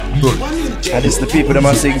And it's the people that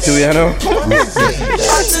must sing to you know.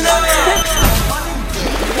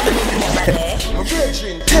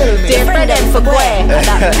 Different than for boy.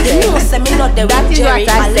 That is what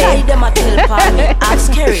I say. Them a tell Palmy,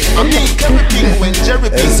 ask Kerry. I make everything when Jerry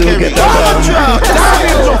Pink so Kerry.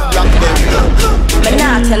 Me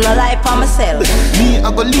not tell no lie for myself. Me,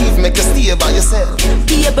 I go leave, make you stay by yourself.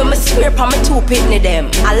 Baby, me swear for me two pitney them.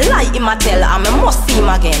 I lie in my tell, and me must see him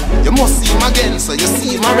again. You must see him again, so you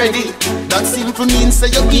see him already. That simple means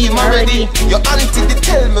say you give him already. Your auntie they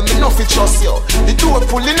tell me nothing trust you. The door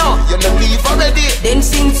pulling up, you no leave already. Then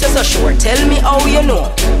since you're so sure, tell me how you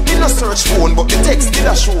know. Me no search phone, but the text did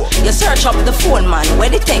a show. You search up the phone, man,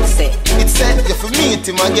 where the text say? It said you fi meet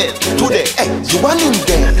him again today. Hey, you want him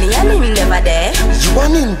there? Me and him never there. You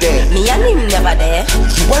want him there? Me and him never there.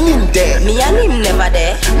 You want him there? Me and him never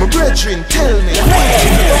there. My brethren, tell me. Where?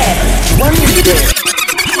 You want him there?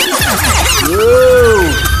 Yo!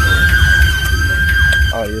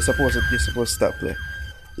 Oh, you're supposed to stop play.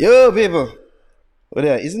 Yo, people! Well,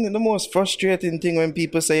 yeah, isn't it the most frustrating thing when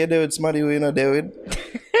people say you're there with somebody who you're not there with?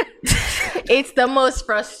 It's the most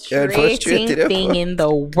frustrating thing in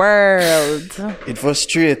the world. It's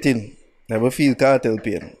frustrating. Never feel cartel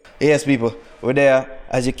pain. Yes, people, we're there.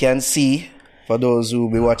 As you can see, for those who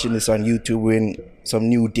will be watching this on YouTube, we're in some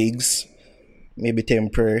new digs. Maybe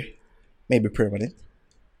temporary, maybe permanent.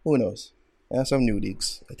 Who knows? Yeah, some new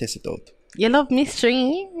digs. I test it out. You love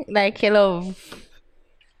mystery? Like, you love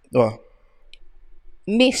Oh.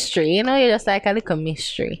 mystery. You know, you're just like a little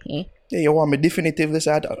mystery. Eh? Yeah, you want me definitively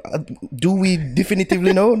say, do we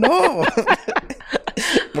definitively know? No.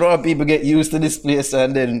 Bro, people get used to this place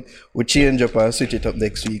and then we change up and switch it up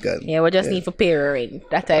next week. And, Yeah, we just need to pay her rent.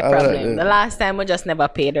 That's our problem. The last time we just never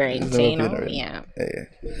paid her rent, you know? Yeah.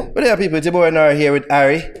 But yeah, people, it's your boy Nara here with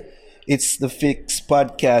Ari. It's the Fix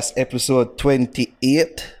Podcast, episode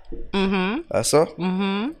 28. That's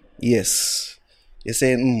all? Yes. You're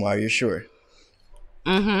saying, are you sure?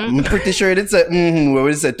 I'm pretty sure it said, when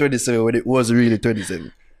it said 27, when it was really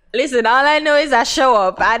 27. Listen, all I know is I show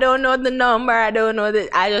up. I don't know the number. I don't know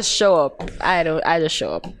I just show up. I just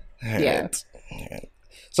show up. Yeah. Alright.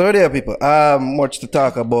 So there, people. Much to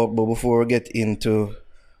talk about, but before we get into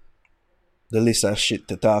the list of shit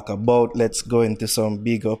to talk about, let's go into some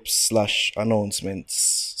big ups /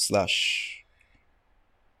 announcements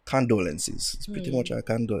 / condolences. It's pretty much our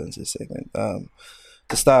condolences segment.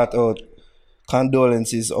 To start out,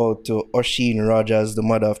 condolences out to Osheen Rogers, the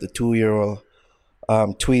mother of the 2-year-old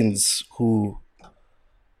twins who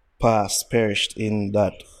perished in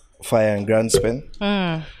that fire in Grand Spen.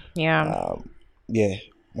 Yeah.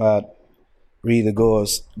 Really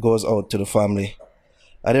goes out to the family.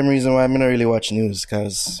 And the reason why I'm not really watch news,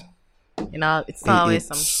 because You know, it's always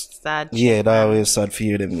some sad shit. Yeah, that always sad for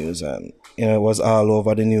you, them news. And, you know, it was all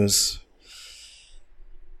over the news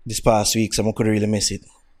this past week, so I couldn't really miss it.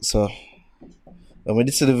 So, when we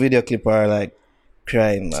did see the video clip, I like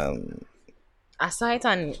crying. I saw it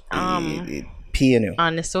on it peeing you.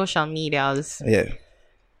 on the social medias. Yeah.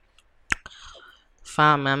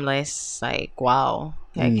 Fam, I'm like wow.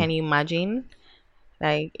 Like, can you imagine?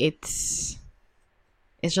 Like, it's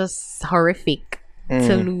just horrific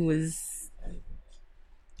to lose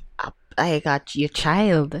your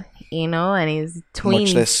child, you know, and his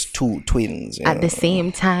twins. Much less two twins. At the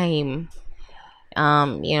same time.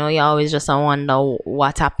 You know, you always just wonder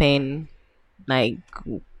what happened. Like,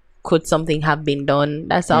 could something have been done?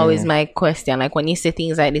 That's always my question. Like, when you say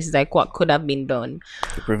things like this, like, what could have been done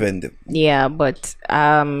to prevent it? Yeah, but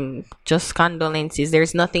just condolences.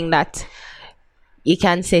 There's nothing that you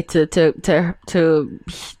can say to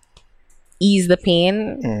ease the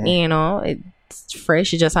pain. You know, it's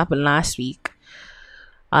fresh. It just happened last week.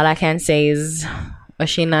 All I can say is,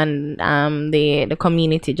 Osheen and the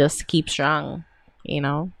community just keep strong. You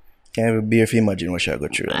know, can't even bear if you imagine what I go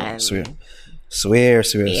through. Swear.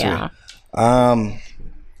 Yeah.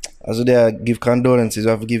 As they give condolences,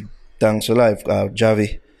 I have to give thanks for life.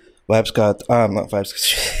 Javi, Vibes Scott, not Vibes Scott.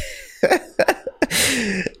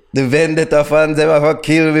 The Vendetta fans ever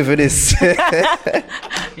kill me for this.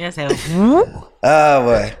 Yes, boy.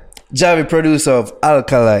 Javi, producer of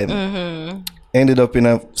Alkaline, ended up in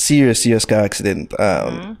a serious car accident.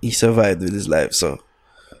 He survived with his life, so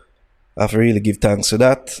I have to really give thanks for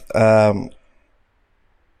that.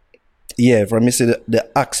 From me see the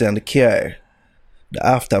accident, the care, the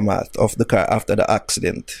aftermath of the car after the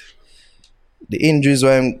accident, the injuries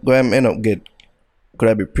where I'm end up get could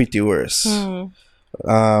have been pretty worse.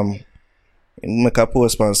 Make a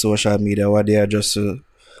post on social media where they are just to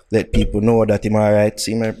let people know that I'm alright.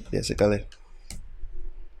 See me basically.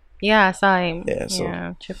 Yeah, I saw him. Yeah,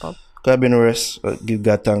 so trip up. Could have been worse. But give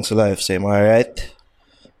God thanks for life. Say him alright.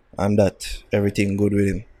 And that everything good with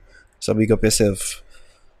him. So big up yourself.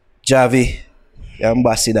 Javi, your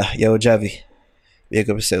ambassador. Yo, Javi. Big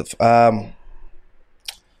up yourself. I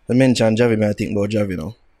mentioned Javi, man. I think about Javi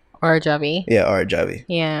now. Or Javi. Yeah, or Javi.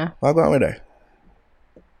 Yeah. What going on with her?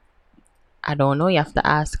 I don't know. You have to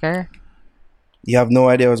ask her. You have no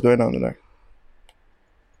idea what's going on with her.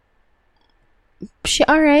 She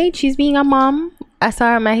alright. She's being a mom. I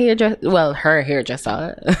saw her my hairdresser. Well, her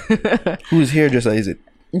hairdresser. Whose hairdresser is it?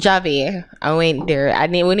 Javi. I went there. I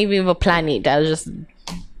didn't even plan it. I was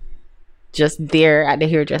just there at the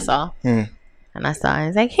hairdresser. And I saw her. I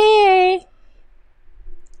was like, hey.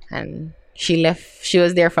 And she left. She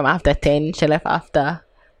was there from after 10. She left after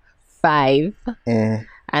 5. And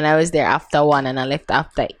I was there after 1 and I left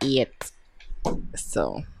after 8.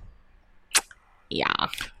 So, yeah.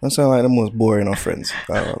 That sounds like the most boring of friends.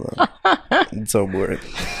 I don't know. It's so boring.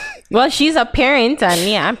 Well, she's a parent and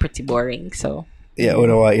yeah, I'm pretty boring. So, yeah, I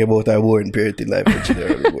don't want to hear about our boring parenting life. But you don't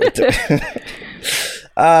really want to.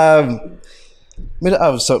 I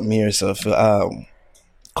have something here, so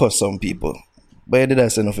cause some people. But I didn't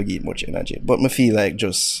say not forget much energy. But I feel like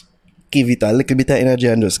just give it a little bit of energy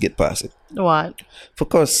and just get past it. what?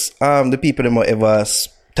 Because the people that might ever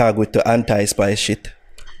tag with the anti-spice shit.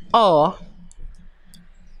 Oh.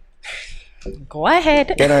 Go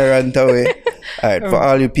ahead. Can I rant away? Alright, for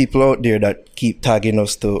all you people out there that keep tagging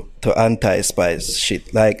us to anti-spice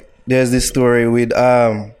shit. Like, there's this story with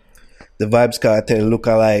the Vibes Cartel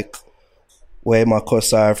lookalike where my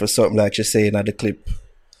cuss her for something like she saying at the clip.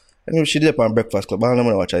 I mean, she did it on Breakfast Club. I don't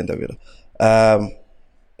know watch her interview.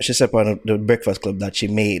 She said on the Breakfast Club that she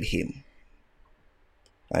made him.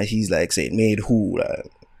 And he's like saying, made who?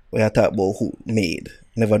 When I talk about who made,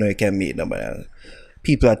 never know you can make nobody.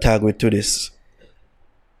 People are tagged with to this.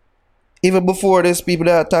 Even before this, people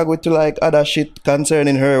that are tagged with to like other shit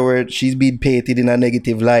concerning her where she's been painted in a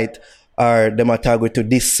negative light, or them are tagged with to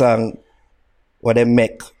this song what they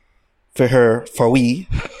make for her, for we.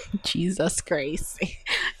 Jesus Christ.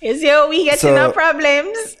 You see how we get So, in our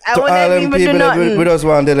problems? I to want all them them people do people that nothing. we just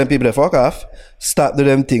want to tell them people to fuck off. Stop do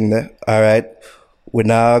them thing there. Alright. We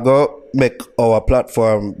now go make our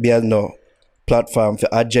platform be a no platform for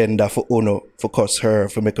agenda for Uno, for cuss her,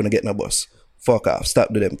 for make Uno get no bus. Fuck off.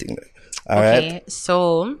 Stop do them thing there. Alright. Okay,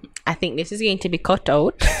 so I think this is going to be cut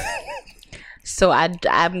out. So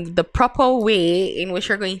I'm the proper way in which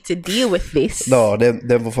we're going to deal with this No, them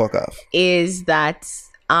for fuck off. is that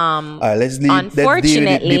Alright, let's deal with it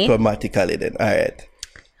unfortunately diplomatically then. Alright.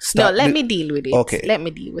 no, let me deal with it. Okay. Let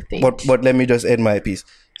me deal with it. But let me just end my piece.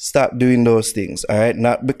 Stop doing those things, all right?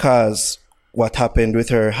 Not because what happened with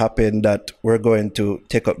her happened that we're going to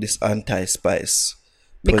take up this anti-spice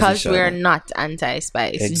because position. we're not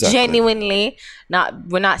anti-spice. Exactly. Genuinely not.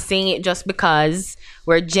 We're not saying it just because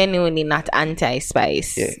we're genuinely not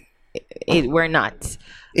anti-spice. Yeah. We're not.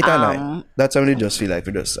 It annoying. That's how we just feel like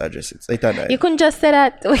we just address it. It annoying. You couldn't just say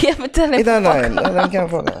that. We have to tell him. It annoying. I can't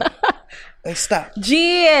fuck up. Like, stop.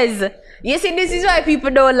 Jeez. You see, this is why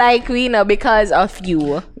people don't like we now because of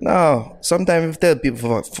you. No. Sometimes we tell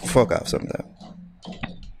people fuck off sometimes.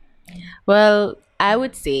 Well, I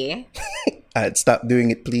would say Alright, stop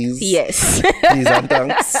doing it, please. yes. Please and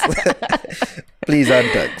thanks. Please and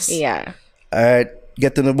thanks. Yeah. Alright,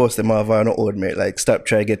 get to the boss them have no old mate. Like, stop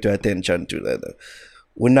trying to get your attention to that.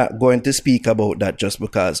 We're not going to speak about that just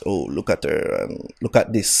because, oh, look at her and look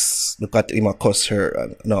at this. Look at him cuss her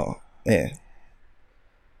and no. Yeah.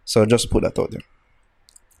 So just put that out there.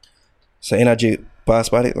 So energy pass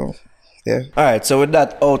by it now. Yeah. Alright, so with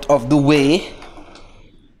that out of the way,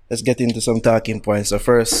 let's get into some talking points. So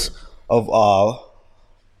first of all,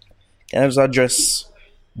 can I just address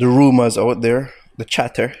the rumors out there, the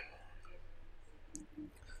chatter?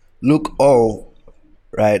 Look,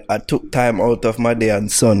 right, I took time out of my day on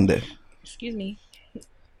Sunday Excuse me.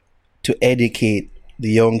 to educate the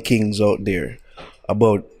young kings out there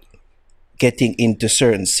about getting into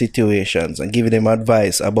certain situations and giving them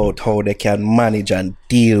advice about how they can manage and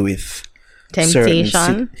deal with certain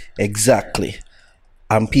Temptation. exactly.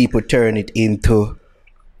 And people turn it into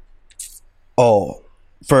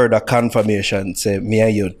further confirmation. Say me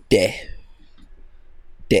and you there.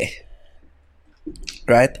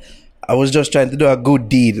 Right? I was just trying to do a good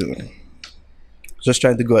deed. Just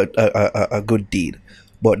trying to do a good deed.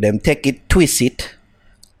 But them take it, twist it,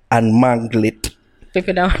 and mangle it Flip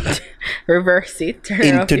it out. Reverse it. Turn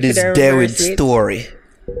into around, flip this it and David reverse it. story.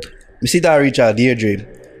 You see that reach out Deirdre.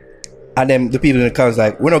 And then the people in the comments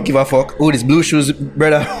like, we don't give a fuck. Oh, this blue shoes,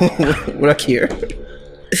 brother. We don't care.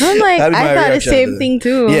 I'm like, That was my I thought the reaction same to it. thing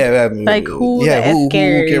too. Yeah, like who yeah, the who F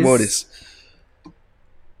cares? care about this?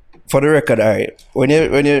 For the record, alright. When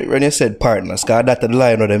you said partners, cause that's the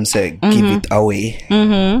line of them say give it away.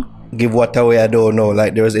 Give what away? I don't know.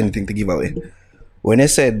 Like there was anything to give away. When you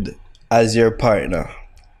said as your partner,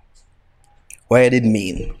 what did it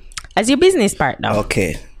mean? As your business partner.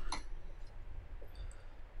 Okay.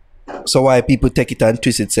 So why people take it and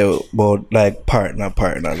twist it so about like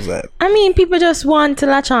partners that? I mean, people just want to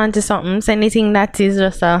latch on to something. So anything that is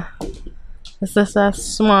just a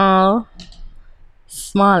small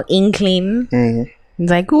inkling.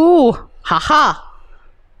 It's like, ooh, haha,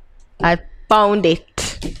 I found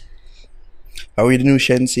it. Are we the new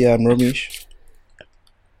Shensi and Ramesh?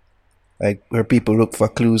 Like where people look for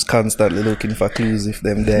clues, constantly looking for clues if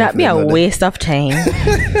them there. That'd be a waste of time.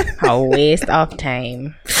 A waste of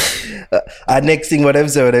time. Next thing what them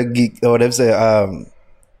say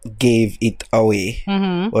gave it away.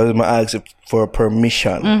 Was my ask for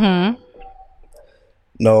permission.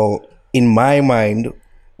 Now in my mind,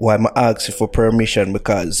 why am I asking for permission?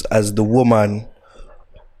 Because as the woman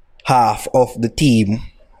half of the team,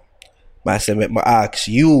 I say me ask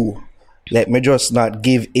you, let me just not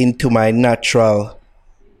give into my natural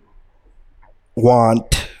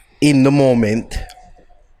want in the moment.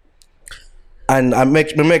 And I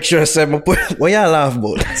make sure I say, what y'all laugh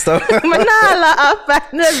about? Stop. I'm not laugh.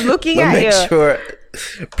 I'm just looking at make you. Sure,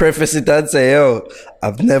 preface it and say, yo,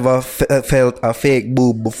 I've never felt a fake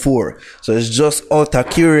boob before. So it's just out of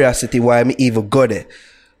curiosity why I'm even got it.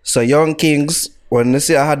 So Young Kings, when they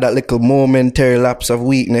say I had that little momentary lapse of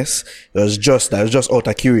weakness, it was just out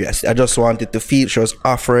of curiosity. I just wanted to feel she was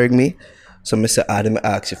offering me. So I said, let me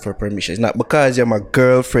ask you for permission. It's not because you're my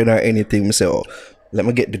girlfriend or anything. I say, oh, let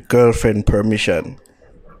me get the girlfriend permission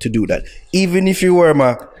to do that. Even if you were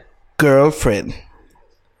my girlfriend,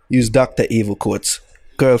 use Dr. Evil quotes,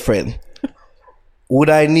 girlfriend, would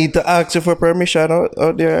I need to ask you for permission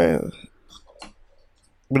out there?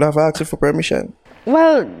 Would I have asked you for permission?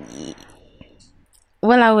 Well,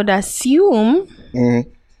 I would assume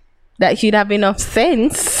that you'd have enough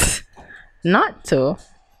sense not to.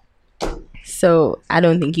 So I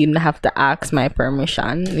don't think you'd have to ask my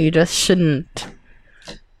permission. You just shouldn't.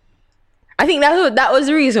 I think that was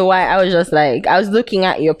the reason why I was just like, I was looking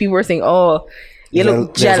at you. People were saying, oh, you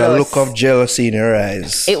look jealous. There's a look of jealousy in your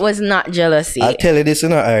eyes. It was not jealousy. I'll tell you this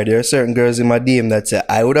in our eye. There are certain girls in my DM that say,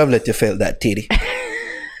 I would have let you feel that titty.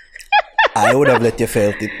 I would have let you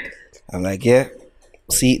felt it. I'm like, yeah.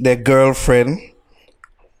 See, their girlfriend,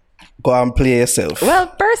 go and play yourself.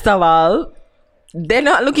 Well, first of all, they're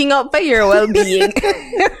not looking out for your well-being.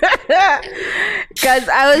 Because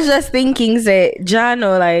I was just thinking, say,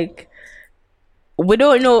 Jano, like, we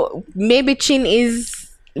don't know. Maybe Chin is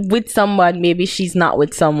with someone, maybe she's not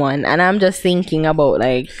with someone. And I'm just thinking about,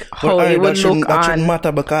 like, how it would look that on. shouldn't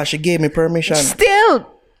matter because she gave me permission. Still,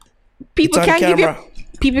 people It's on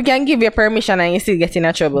can give you permission and you still get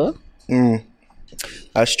in trouble.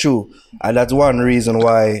 That's true. And that's one reason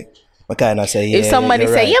why I kind of say, yeah, if somebody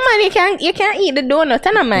say, right. yeah man, you can't eat the donut,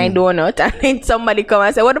 and my donut, and then somebody come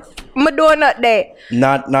and say, what my donut there?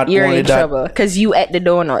 Not You're only in that, trouble because you ate the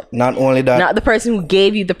donut. Not only that, Not the person who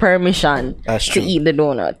gave you the permission That's to true. eat the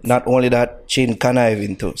donut. Not only that, Chin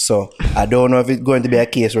conniving too. So I don't know if it's going to be a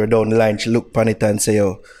case where down the line she look upon it and say,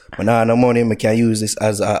 oh, when I have no money, I can use this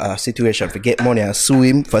as a situation to get money and sue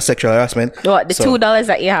him for sexual harassment. What, the $2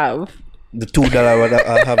 that you have? The $2 what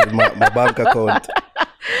I have in my bank account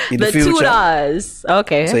in the future. $2.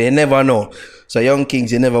 Okay. So you never know. So Young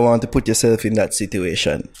Kings, you never want to put yourself in that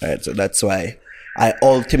situation. Right? So that's why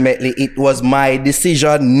it was my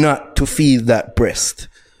decision not to feel that breast.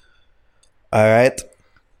 Alright?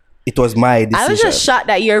 It was my decision. I was just shocked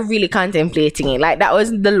that you're really contemplating it. Like, that was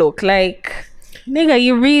the look. Like, nigga,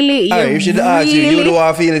 you should ask you don't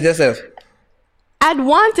want to feel it yourself. I'd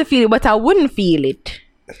want to feel it, but I wouldn't feel it.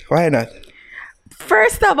 Why not?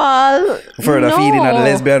 First of all, Further feeding at the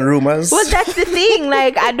lesbian rumors. Well, that's the thing.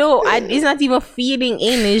 Like, it's not even feeding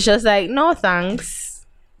in. It's just like, no thanks.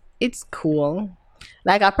 It's cool.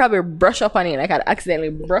 Like, I'll probably brush up on it. Like, I'd accidentally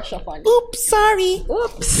brush up on it. Oops, sorry.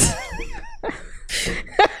 Oops.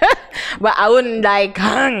 But I wouldn't like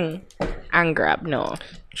hang and grab, no.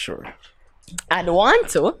 Sure. I'd want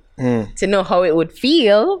to know how it would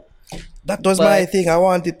feel. That was my thing. I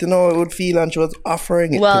wanted to know how it would feel, and she was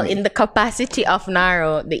offering it. Well, to me. in the capacity of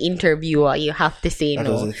Naro, the interviewer, you have to say That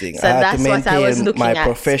no. was the thing. So I had that's to what I was maintain looking my at.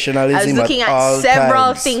 professionalism I was looking at at all several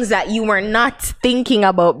times. things that you were not thinking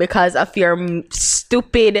about because of your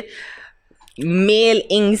stupid male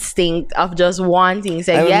instinct of just wanting.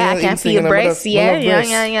 Say, I'm a yeah, male I can instinct feel and I breasts. love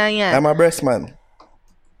Yeah. I'm a breast man,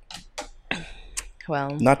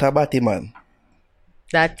 Well, not a body man.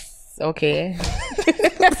 that's okay.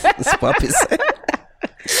 This puppy said.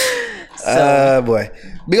 So, Boy.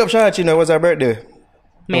 Big up Charlotte, it was her birthday.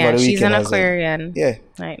 man, over the she's an weekend as well. Aquarian. Yeah.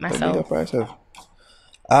 Like Big myself. up herself.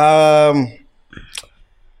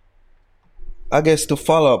 I guess to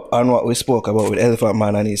follow up on what we spoke about with Elephant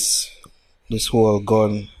Man and this whole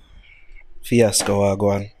gun fiasco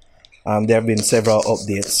going. There have been several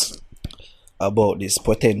updates about this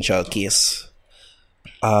potential case.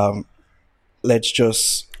 Let's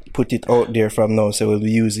just put it out there from now. So we'll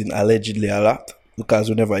be using allegedly a lot because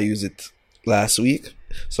we never used it last week.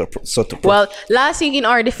 Well, last week in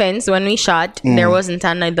our defense, when we shot, there wasn't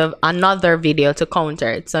another video to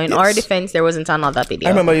counter it. So in our defense, there wasn't another video.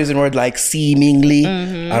 I remember using words like seemingly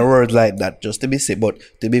and words like that just to be safe. But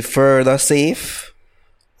to be further safe,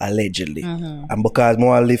 allegedly. And because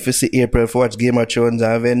more live to see April for watch Game of Thrones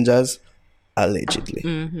and Avengers,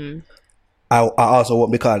 allegedly. I also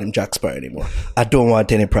won't be calling him Jack Sparrow anymore. I don't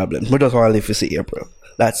want any problems. We just want to live to see April.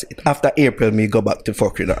 That's it. After April, me go back to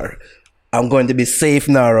fucking her. I'm going to be safe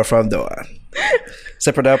now from the one.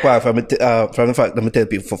 Separate apart from the fact that I tell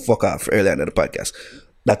people fuck off earlier in the podcast.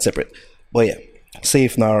 That's separate. But yeah,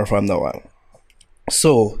 safe now from the one.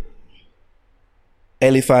 So,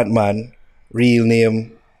 Elephant Man, real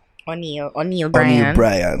name O'Neal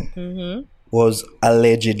Bryan. was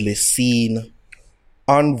allegedly seen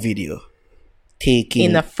on video taking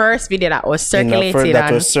In the first video that was circulated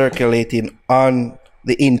was circulating on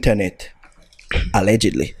the internet,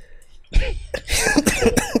 allegedly. I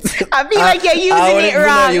feel like you're using it wrong.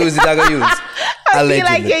 I use it. I gonna use. I feel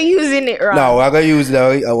like you're using it wrong. No, I gonna use it.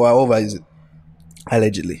 I overuse it.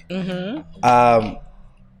 Allegedly.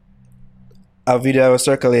 A video was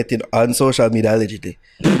circulating on social media allegedly,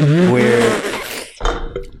 where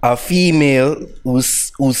a female who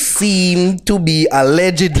seemed to be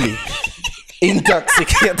allegedly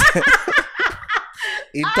intoxicated.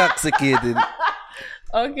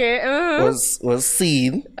 Okay. was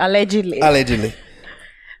seen Allegedly. I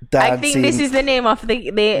think this is the name of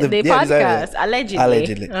the podcast.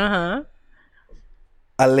 Allegedly.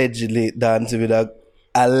 Allegedly dancing with a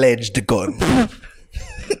alleged gun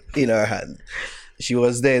in her hand. She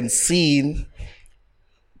was then seen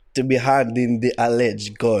to be handing the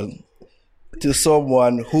alleged gun to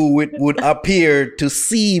someone who it would appear to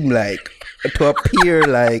like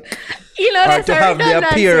You know, or that's to a have the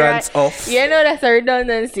redundancy, appearance right? of. You know, that's a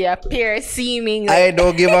redundancy. Appear, seeming. I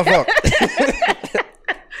don't give a fuck.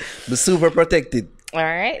 Be super protected. All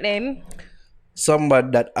right, then.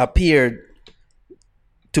 Somebody that appeared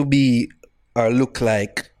to be or look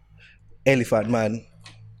like Elephant Man,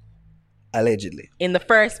 allegedly. In the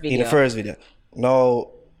first video.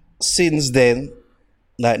 Now, since then,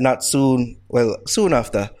 like not soon, well, soon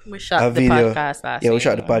after, We shot the podcast last we week.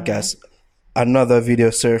 shot the podcast. Another video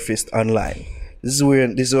surfaced online. This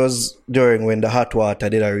was during when the hot water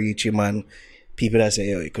did reach him and people that say,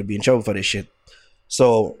 yo, he could be in trouble for this shit.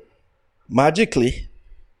 So, magically,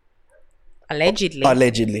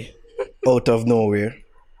 allegedly, out of nowhere,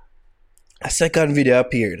 a second video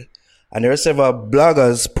appeared. And there are several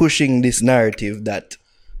bloggers pushing this narrative that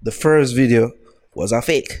the first video was a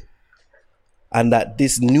fake. And that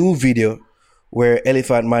this new video, where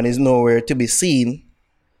Elephant Man is nowhere to be seen,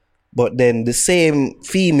 but then the same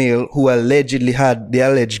female who allegedly had the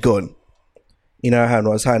alleged gun in her hand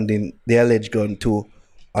was handing the alleged gun to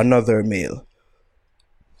another male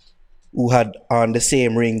who had on the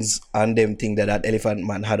same rings and them thing that Elephant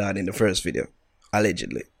Man had on in the first video,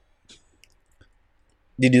 allegedly.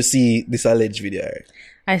 Did you see this alleged video, Eric?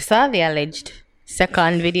 I saw the alleged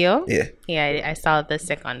second video. Yeah. Yeah, I saw the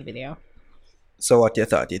second video. So what you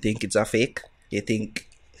thought? You think it's a fake? You think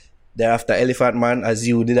they're after Elephant Man as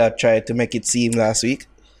you did not try to make it seem last week?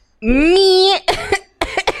 Me.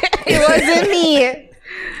 It wasn't me.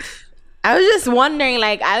 I was just wondering,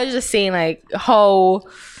 like, I was just saying, like, how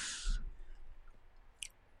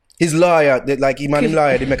his lawyer, like his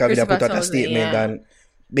lawyer, they make a video, put out a Christopher statement Townsend, and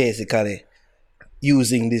basically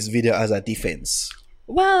using this video as a defense.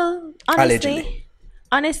 well, Allegedly.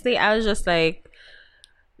 honestly, I was just like,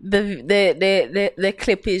 the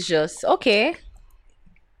clip is just okay.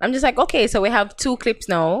 I'm just like, okay, so we have two clips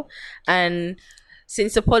now, and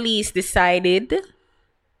since the police decided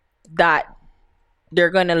that they're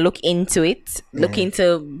gonna look into it, look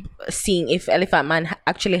into seeing if Elephant Man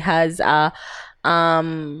actually has a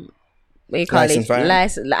what you call License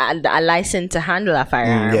it, a license to handle a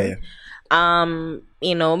firearm. Yeah.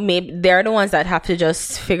 You know, maybe they're the ones that have to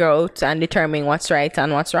just figure out and determine what's right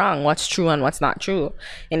and what's wrong, what's true and what's not true.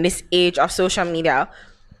 In this age of social media,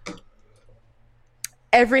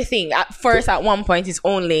 everything at one point is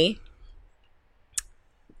only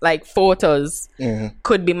like photos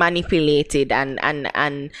could be manipulated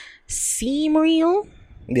and seem real.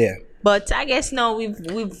 Yeah. But I guess no,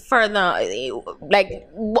 we've further like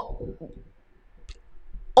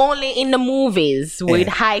only in the movies with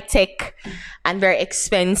high tech and very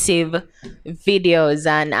expensive videos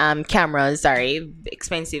and cameras. Sorry,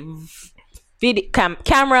 expensive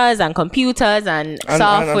cameras and computers and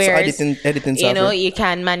software. Editing software. You know, you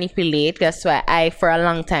can manipulate. That's why I, for a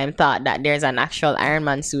long time, thought that there's an actual Iron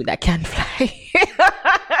Man suit that can fly.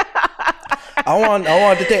 I want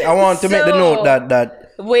to make the note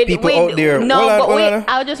that people out there. No,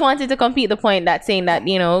 I just wanted to complete the point that saying that,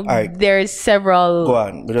 you know, there's several. Go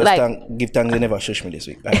on. But just give thanks. They never shush me this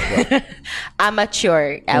week. Right,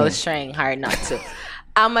 amateur. I was trying hard not to.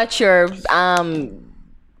 Amateur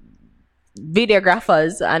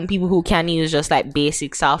videographers and people who can use just like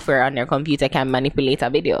basic software on their computer can manipulate a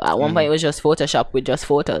video. At one point it was just Photoshop with just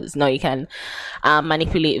photos. Now you can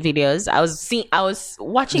manipulate videos. I was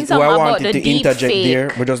watching something about the deep fake. There,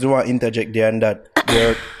 but just want to interject there, and that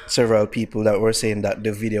there are several people that were saying that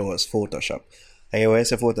the video was Photoshop. And what I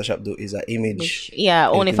say Photoshop do is an image.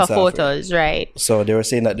 Only for software. Photos, right? So they were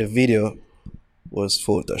saying that the video was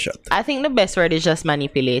Photoshopped. I think the best word is just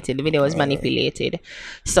manipulated. The video was manipulated.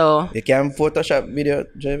 So you can Photoshop video,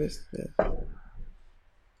 Jervis?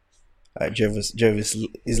 Yeah. Jervis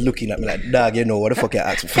is looking at me like, dog, you know what the fuck you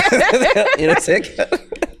asked for. You know what I'm saying?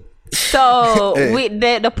 So with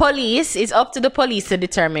the police, it's up to the police to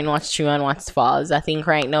determine what's true and what's false. I think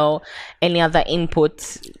right now any other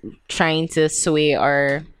input trying to sway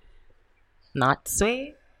or not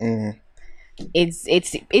sway.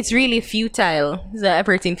 It's really futile. It's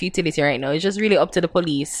everything futility right now. It's just really up to the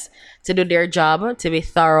police to do their job, to be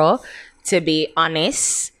thorough, to be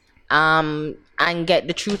honest, and get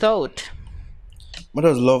the truth out. I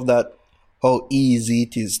just love that how easy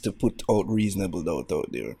it is to put out reasonable doubt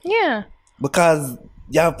out there. Yeah. Because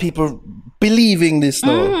you have people believing this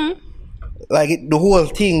now. Like the whole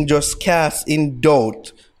thing just cast in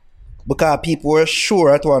doubt because people were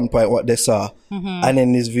sure at one point what they saw, and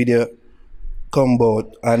then this video come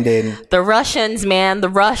out, and then the Russians, man, the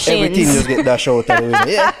Russians. Everything just get dashed out of the window.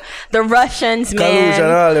 Yeah. The Russians, man. Collusion,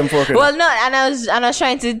 all them fucking. Well, no, and I was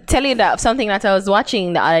trying to tell you that something that I was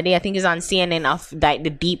watching the other day. I think it's on CNN of like the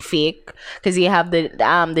deep fake, because you have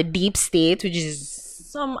the deep state, which is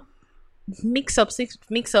some mix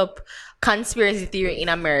up conspiracy theory in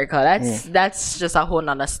America. That's just a whole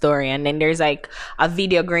nother story. And then there's like a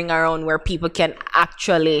video going around where people can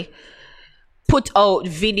actually put out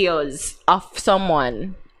videos of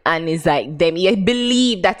someone and it's like them. You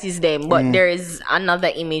believe that is them, but there is another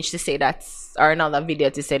image to say that's, or another video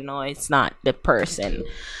to say no, it's not the person.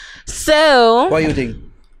 So what do you think?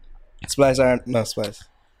 Splice or not Splice?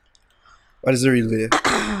 What is the real video?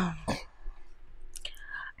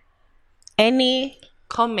 Any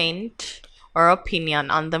comment or opinion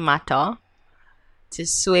on the matter, to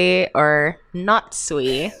sway or not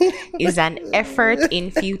sway, is an effort in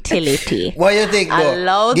futility. What do you think, though?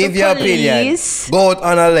 Allow Give the your police opinion. Go out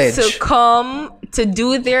on a ledge. to come to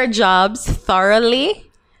do their jobs thoroughly,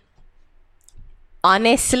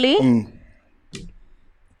 honestly,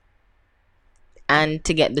 and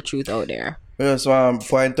to get the truth out there. I just want to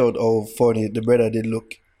point out how funny the brother did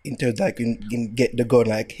look in terms like in get the gun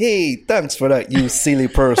like, hey, thanks for that, you silly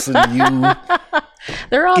person, you.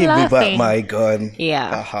 They're all Give laughing. me back my gun.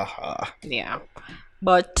 Yeah. Yeah.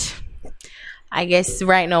 But I guess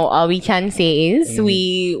right now all we can say is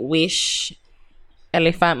we wish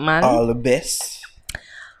Elephant Man all the best.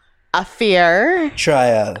 A fair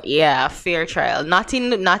trial. Yeah, a fair trial. Not in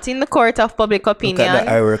the court of public opinion. Look at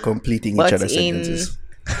that, I were completing each other's in... sentences.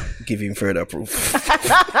 Giving further proof.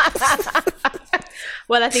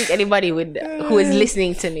 Well, I think anybody who is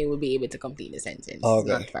listening to me will be able to complete the sentence. Okay.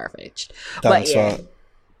 Not far-fetched. Thanks but yeah.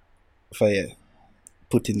 for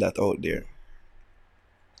putting that out there.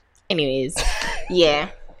 Anyways, yeah.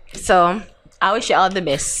 So I wish you all the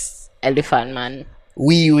best, Elephant Man.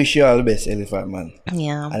 We wish you all the best, Elephant Man.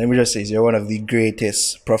 Yeah. And let me just say, you're one of the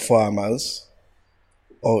greatest performers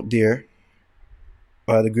out there.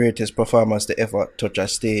 Or the greatest performers to ever touch a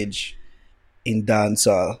stage in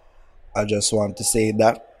dancehall. I just want to say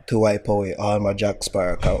that to wipe away all my Jack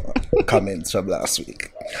Sparrow comments from last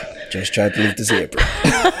week. Just try to live this April.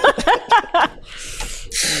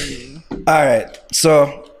 Alright,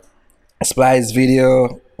 so Splice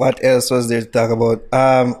video. What else was there to talk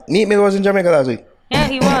about? Meat Mill was in Jamaica last week. Yeah,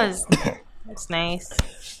 he was. That's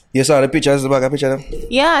nice. You saw the pictures, the back of picture?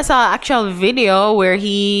 Yeah, I saw an actual video where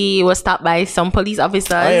he was stopped by some police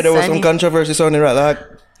officers. Oh, yeah, there was some controversy sounding right. Like,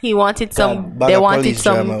 he wanted some. They wanted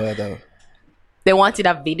some. They wanted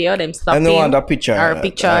a video. Them stopped him. And they want a picture. Or a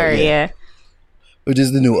picture, yeah. Which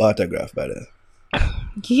is the new autograph, by the way.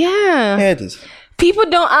 Yeah. Yeah, it is. People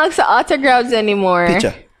don't ask for autographs anymore.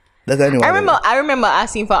 Picture. That's anyone. I remember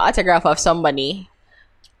asking for autograph of somebody,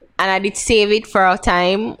 and I did save it for a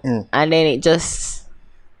time, and then it just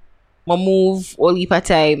move all heap of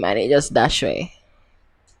time, and it just dash away.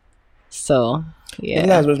 So yeah. The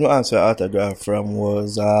last person I answered autograph from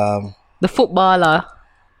was The footballer.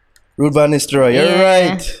 Ruud van Nistelrooy. You're Yeah.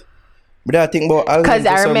 right. But I think about Because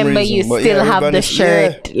I remember you still have the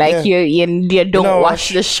shirt. You don't wash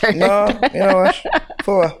the shirt. No, you know wash.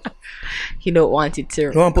 For what? You don't want it to.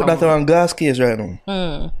 You want to put that on glass case right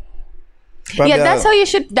now. Yeah, that's how you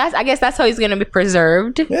should. I guess that's how it's gonna be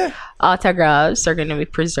preserved. Yeah. Autographs are gonna be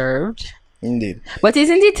preserved. Indeed. But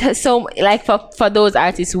isn't it so like for those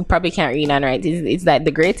artists who probably can't read and write? It's like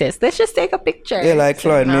the greatest. Let's just take a picture. Yeah, like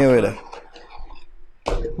Floyd Mayweather.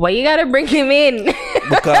 Why you gotta bring him in?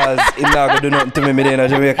 Because he's not gonna do nothing to me in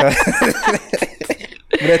Jamaica.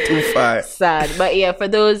 We're too far. Sad, but yeah, for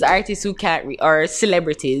those artists who can't read or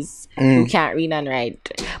celebrities who can't read and write,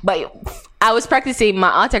 but I was practicing my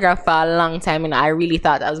autograph for a long time, and I really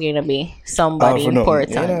thought I was going to be somebody All for nothing.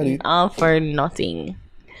 important. Yeah, dude. All for nothing.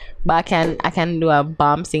 But I can do a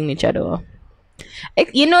bomb signature though.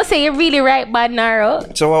 Say you really write bad narrow.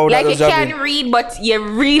 So what would Like that you do, can Javi? read, but you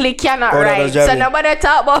really cannot What would that write. do, So Javi? nobody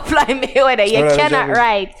talk about Floyd Mayweather. You What would that do, cannot Javi?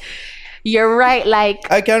 write. You're right.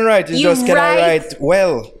 Like I can write. It's You just can I write- write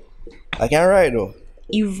well? I can write though.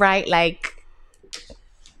 you write like.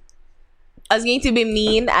 I was going to be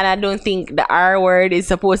mean, and I don't think the R word is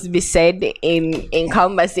supposed to be said in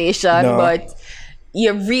conversation, No. but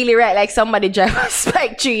you're really right. Like somebody drive a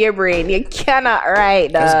spike through your brain. You cannot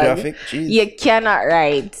write, dog. That's graphic. Jeez. You cannot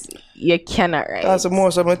write. You cannot write. That's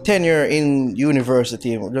most of my tenure in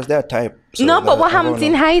university. Just that type. So no, but that- what I don't happens know.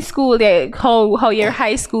 in high school? There, how your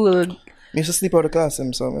high school Me used to sleep out of class,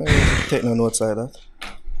 so I take no notes like that.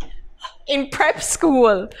 in prep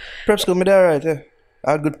school? Prep school, me there, right? Yeah.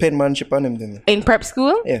 I had good penmanship on him then. In prep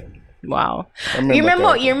school? Yeah. Wow. I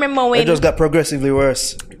remember You remember It when just got progressively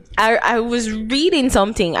worse. I was reading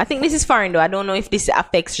something. I think this is foreign though. I don't know if this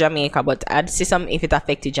affects Jamaica, but I'd see some if it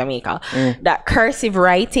affected Jamaica. That cursive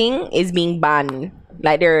writing is being banned.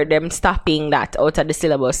 Like them stopping that out of the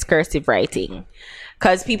syllabus, cursive writing,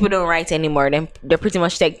 because people don't write anymore. They pretty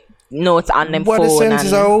much take notes on them What phone. the sense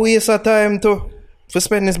is and- a waste of time to for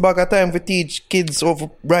spend this bag of time to teach kids of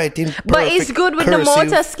writing. But it's perfect good with cursive. the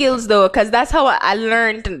motor skills though, because that's how I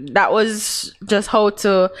learned. That was just how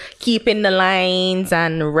to keep in the lines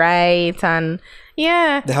and write, and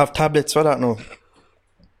yeah, They have tablets for that now.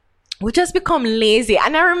 we just become lazy.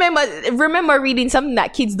 And I remember reading something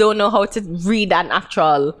that kids don't know how to read an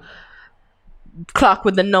actual clock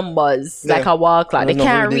with the numbers, Yeah. like a wall clock. They There's no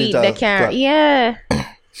can't read. digital They can't. clock. Yeah,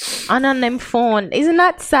 and on them phone. Isn't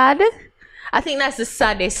that sad? I think that's the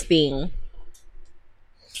saddest thing.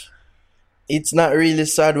 It's not really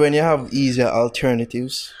sad when you have easier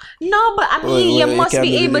alternatives. No, but I mean, Well, you you must can be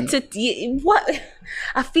be able really- to. What?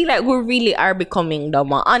 I feel like we really are becoming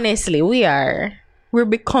dumber. Honestly, we are. We're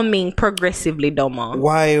becoming progressively dumber.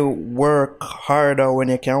 Why work harder when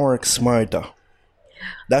you can work smarter?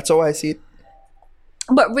 That's how I see it.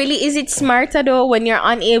 But really, is it smarter though when you're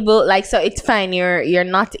unable? Like, so it's fine. You're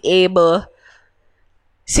not able.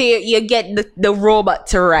 So you get the robot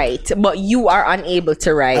to write, but you are unable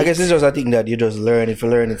to write. I guess it's just a thing that you just learn if you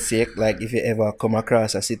learn its sake. Like if you ever come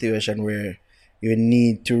across a situation where you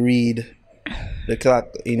need to read the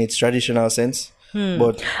clock in its traditional sense.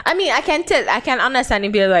 But I mean, I can understand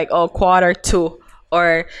if you're like, oh, 1:45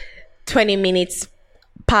 or 20 minutes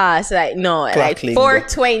past. Like, no, like Clock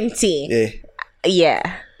 4:20.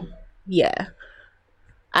 yeah. Yeah.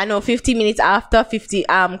 I know 50 minutes after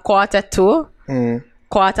 1:45,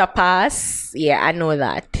 quarter past. Yeah, I know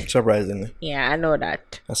that. Surprisingly. Yeah, I know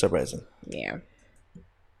that. That's surprising. Yeah.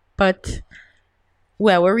 But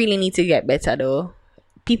well, we really need to get better though.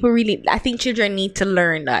 I think children need to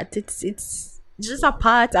learn that. It's just a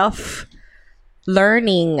part of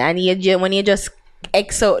learning, and when you just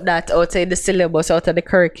X out that outside the syllabus, out of the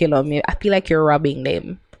curriculum, I feel like you're robbing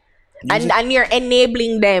them. And you're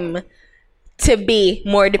enabling them to be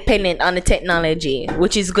more dependent on the technology,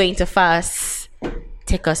 which is going to fast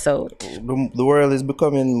take us out. The world is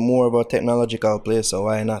becoming more of a technological place, so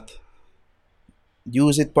why not?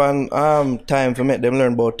 Use it for time to make them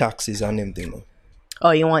learn about taxes and them things. Oh,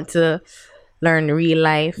 you want to learn real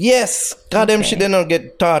life? Yes, God, them shit they don't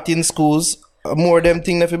get taught in schools. More them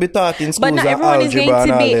thing that will be taught in schools. But not are everyone is going algebra to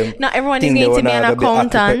and all be. them Not everyone is thing they going to will be an not be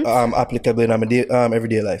accountant. applicable in my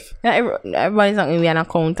everyday life. Not everybody's not going to be an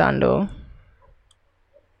accountant though.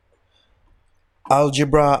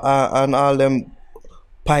 Algebra and all them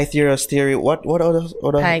Pythagoras theory. What other?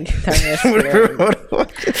 Pythagoras theory.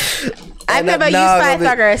 I've never used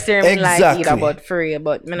Pythagoras theorem in life either, but for real,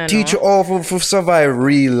 but I don't teach you know. how to survive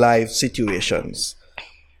real life situations.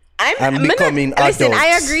 I'm becoming listen, I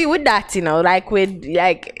adults. agree with that, you know, like with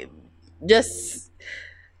like just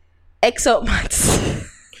X up maths.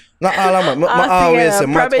 Not all of them. I always say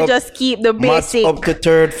probably maths just keep the maths basic. up to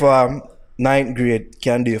third form, 9th grade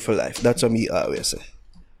can do for life. That's what me always say.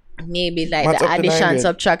 Maybe like Maths the up to 9 addition, grade.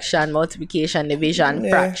 subtraction, multiplication, division,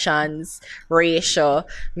 Yeah. fractions, ratio,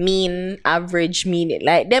 mean, average, mean.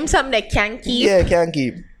 Like them something that can keep, Yeah, can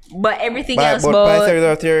keep. but everything But else but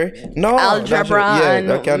Pythagoras theory, no. algebra and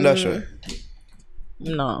that can dash it.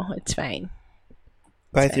 no, it's fine.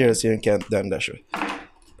 Pythagoras theory can't dash it.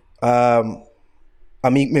 I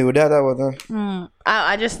mean, me with that one.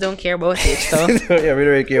 I just don't care about it. So Yeah, we don't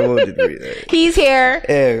really care about it. Really. he's here.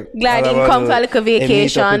 Yeah, Glad all he about come for the- like a he meet up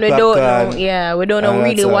vacation. with We don't popcorn. know. Yeah, we don't know And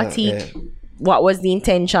really that's, what he, yeah. what was the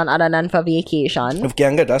intention other than for vacation. If we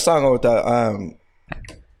can get a song out of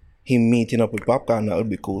him meeting up with Popcorn, that would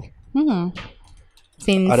be cool.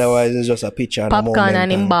 Since Otherwise, it's just a picture and a Popcorn moment.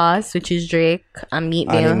 and him boss, which is Drake, and Meat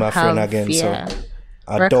and Mill him a friend have, again. yeah. So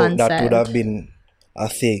I doubt that reconciled. would have been a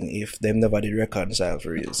thing if them never did reconcile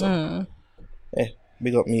for real. So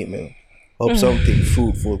big up Meat Mill. Hope something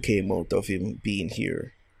fruitful came out of him being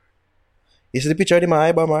here. You see the picture of him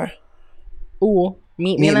at Ibamar? Ooh,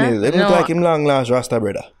 Meat Meat Mill. Mill. They look like him long last Rasta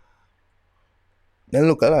brother. They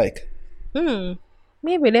look alike.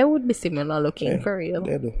 Maybe they would be similar looking for real.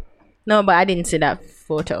 They do. No, but I didn't see that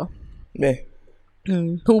photo. Yeah.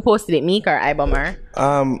 Who posted it, Meek or Ibamar?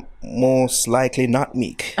 Most likely not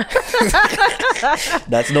Meek.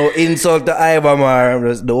 That's no insult to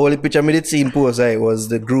Ibamar. The only picture I did see him post was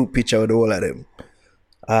the group picture with all of them.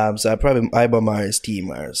 So I probably Ibamar's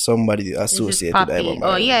team or somebody associated with Poppy.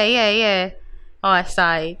 Ibamar. Oh, yeah. Oh, I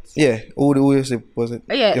saw it. Yeah. Who you say was it?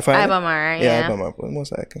 Yeah, You find it? Ibamar, Yeah, yeah. Ibamar.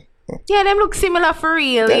 Most likely. Oh. Yeah, them look similar for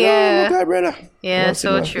real. They don't Yeah. look like brother. Yeah, Not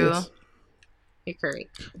so similar true. face. You're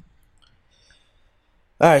correct.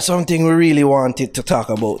 Alright, something we really wanted to talk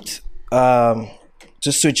about.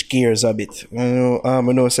 To switch gears a bit. I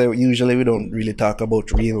know say usually we don't really talk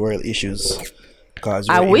about real world issues. Cause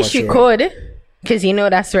I we're wish you immature. could, because you know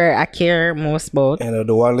that's where I care most about. You know,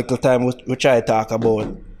 the one little time we try to talk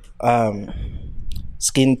about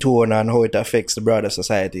skin tone and how it affects the broader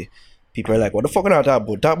society. People are like, what the fuck are you talking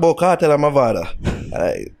about? Talk about Cartel and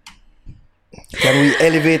Mavada. Can we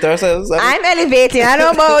elevate ourselves? I'm elevating. I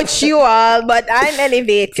don't know about you all, but I'm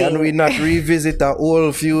elevating. Can we not revisit our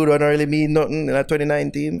old feud when it really mean nothing in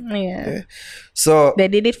 2019? Yeah. So They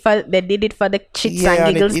did it for the chicks yeah,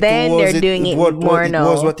 and giggles. Then they're doing it what more it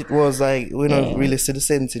now. was what it was like. We don't really see the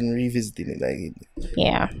sense in revisiting it. Like,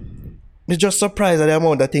 Yeah. I'm just surprised at the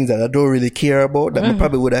amount of things that I don't really care about that I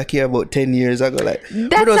probably would have cared about 10 years ago. Like,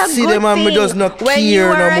 That's we just a see good them and thing. we just not when you care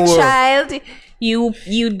were no a more. child,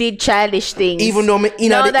 you did childish things. Even though me in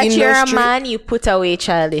now the that you're a industry- man, you put away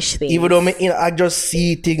childish things. Even though I just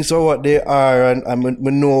see things for what they are and I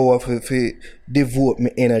know what to devote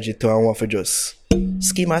my energy to and what to just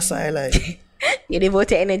skim aside. Like, you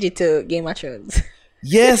devote your energy to Game of Thrones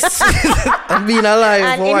yes, I'm being alive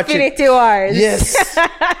and for watching. Infinity Wars. Yes.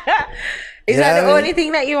 Is Yeah, that the I mean- only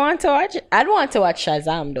thing that you want to watch? I'd want to watch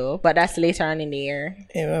Shazam though, but that's later on in the year.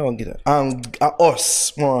 Yeah, I won't get it.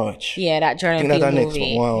 Us, more watch. Yeah, that Jordan think Peele that's our next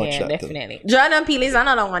movie. one. Wanna watch Yeah, that too. definitely. Jordan Peele is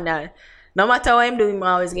another one that no matter what I'm doing, I'm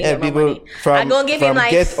always Yeah, getting my people money. from- I'm gonna give him from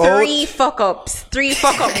like Get three Out- fuck ups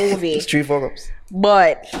movies. It's 3 fuck-ups.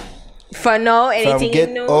 But for now, From anything Get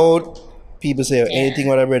you know, Out, people say anything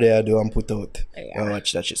whatever they do and put out. Yeah. I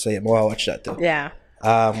watch that shit. So yeah, I watch that too. yeah.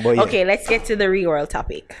 But yeah, Okay, let's get to the real world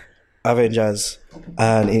topic. Avengers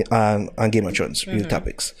and Game of Thrones, real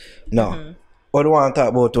topics. Now, what I want to talk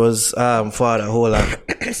about was Father Holland.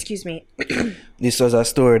 Excuse me. This was a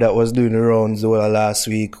story that was doing the rounds all last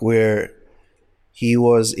week where he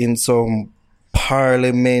was in some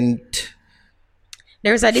parliament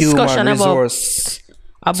There's a human discussion about resource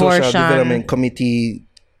social abortion. development committee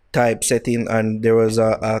type setting, and there was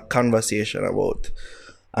a conversation about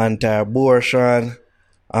anti-abortion.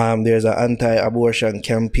 There's an anti-abortion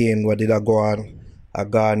campaign where did I go on a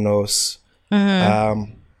garden house.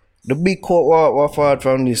 The big quote what forward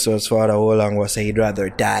from this was Father Holland was say he'd rather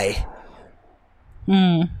die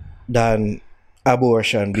than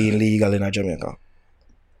abortion being legal in Jamaica.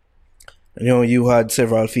 You know, you had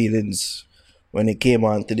several feelings when it came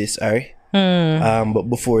on to this, Ari. But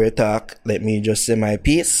before you talk, let me just say my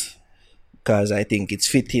piece, because I think it's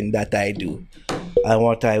fitting that I do. And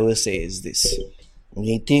what I will say is this.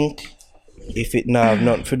 You think if it not have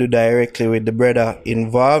nothing to do directly with the brother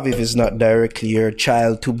involved, if it's not directly your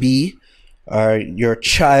child to be or your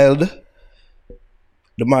child,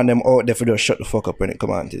 the man them out there for just shut the fuck up when it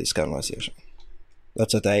come on to this conversation.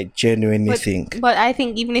 That's what I genuinely think. But I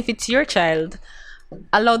think even if it's your child,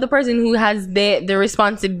 allow the person who has the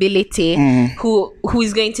responsibility, who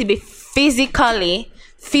is going to be physically,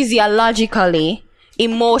 physiologically,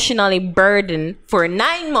 emotionally burdened for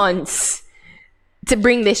 9 months to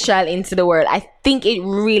bring this child into the world. I think it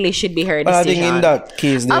really should be her decision. I think in that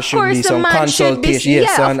case there Of should course, be the some man should be- consultation,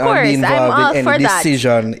 yes, yeah, of and course, be I'm all involved in for any that.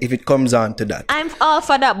 decision if it comes on to that. I'm all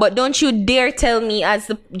for that, but don't you dare tell me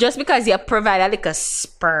just because you provide like a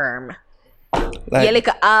sperm. Like, You lick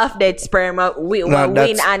a half dead sperm win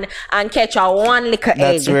and catch a one lick of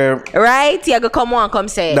that's egg. where- right? You go come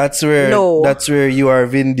say that's where no. that's where you are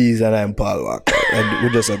Vin Diesel and I'm Paul Walker. And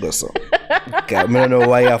we just go so. Okay, I don't know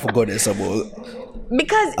why you have to go this about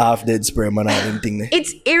Because half dead sperm and all them thing there.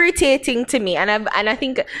 it's irritating to me, and I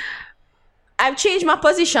think I've changed my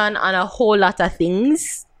position on a whole lot of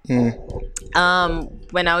things. When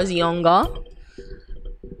I was younger,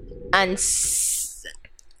 and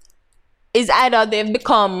is either they've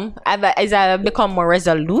become more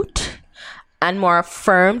resolute and more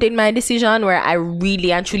affirmed in my decision, where I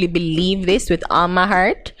really and truly believe this with all my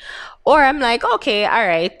heart, or I'm like, okay, all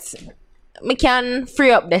right, we can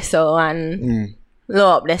free up this so and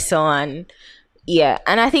low up this so and yeah.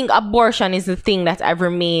 And I think abortion is the thing that I've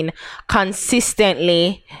remained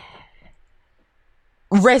consistently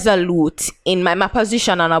resolute in my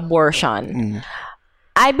position on abortion.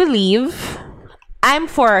 I believe I'm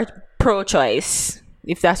for pro-choice,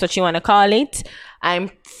 if that's what you want to call it. I'm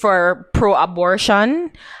for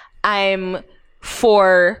pro-abortion. I'm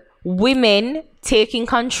for women taking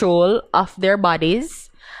control of their bodies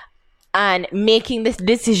and making this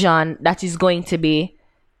decision that is going to be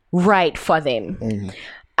right for them.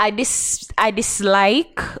 I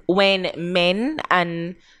dislike when men,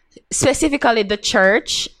 and specifically the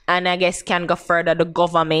church, and I guess can go further, the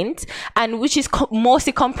government, and which is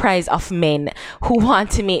mostly comprised of men who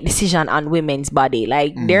want to make decision on women's body.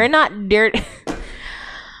 Like they're all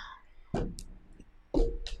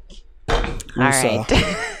right.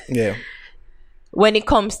 Yeah. When it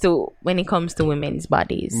comes to women's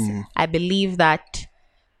bodies, I believe that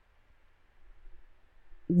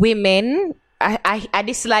women, I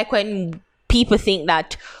dislike when people think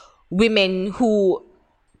that women who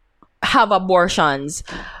have abortions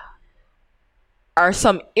are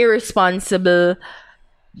some irresponsible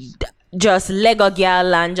just Lego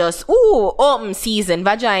girl and just open season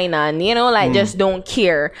vagina and like just don't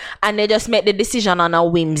care, and they just make the decision on a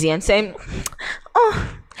whimsy and say,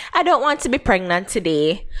 oh, I don't want to be pregnant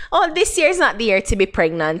today. Oh, this year is not the year to be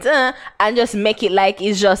pregnant. And just make it like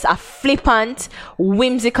it's just a flippant,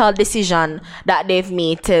 whimsical decision that they've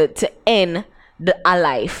made to end a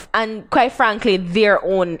life. And quite frankly,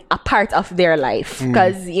 a part of their life.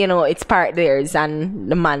 Because, it's part theirs,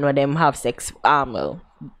 and the man with them have sex,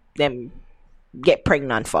 them get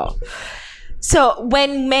pregnant for. So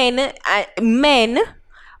when men,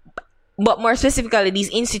 but more specifically, these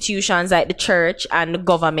institutions like the church and the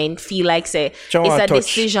government feel like it's a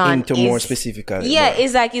decision more specifically. Yeah,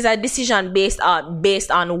 it's a decision based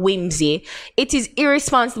on whimsy. It is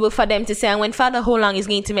irresponsible for them to say, and when Father Holong is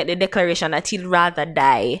going to make the declaration that he'd rather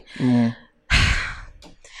die.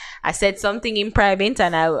 I said something in private,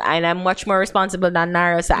 and I'm much more responsible than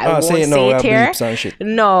Nara, so I won't say it here.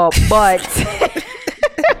 No, but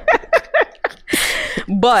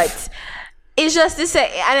but it's just to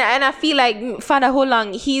say, and I feel like Father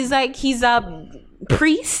Holong, he's a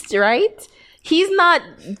priest, right? He's not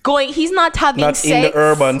having not sex. In the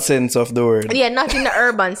urban sense of the word. Yeah, not in the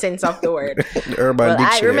urban sense of the word. The urban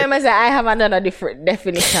dictionary. I remember that I have another different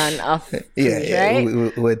definition of priest, right? We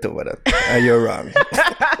went over that. You're wrong.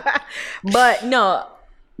 But no,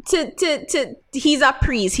 he's a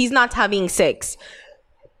priest. He's not having sex.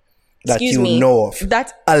 That you know of.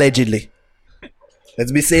 That allegedly.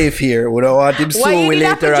 Let's be safe here. We don't want him sue me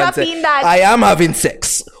later and say, I am having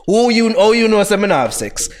sex. How you know I'm not have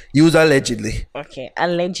sex? Use allegedly. Okay,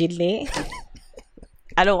 allegedly.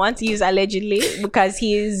 I don't want to use allegedly because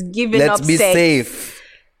he is giving up sex. Let's be safe.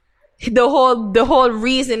 The whole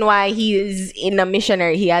reason why he is in a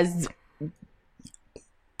missionary, he has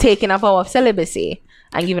taken a vow of celibacy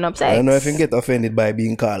and given up sex. I don't know if you can get offended by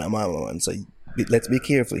being called a mama man, so let's be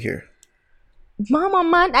careful here. Mama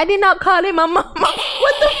man, I did not call him a mama.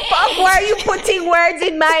 What the fuck? Why are you putting words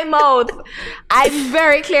in my mouth? I'm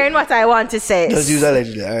very clear in what I want to say. Just use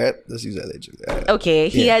allegedly, alright? Just use allegedly. Right? Okay,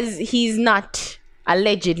 he's not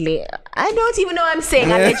allegedly. I don't even know what I'm saying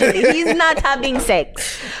allegedly. He's not having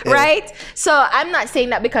sex. Right? So I'm not saying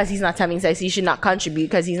that because he's not having sex, he should not contribute,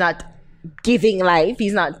 because he's not giving life.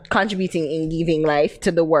 He's not contributing in giving life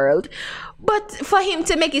to the world. But for him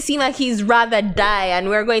to make it seem like he's rather die and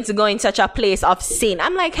we're going to go in such a place of sin,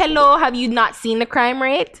 I'm like, hello, have you not seen the crime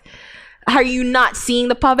rate? Are you not seeing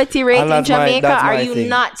the poverty rate in Jamaica? Are you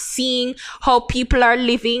not seeing how people are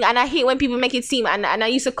living? And I hate when people make it seem, and I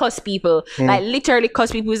used to cuss people, like literally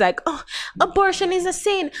cuss people who's like, oh, abortion is a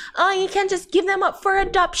sin. Oh, you can't just give them up for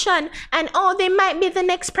adoption. And oh, they might be the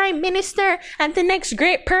next prime minister and the next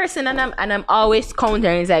great person. And I'm always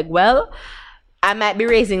countering. It's like, well, I might be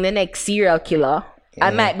raising the next serial killer.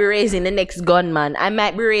 I might be raising the next gunman. I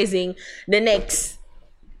might be raising the next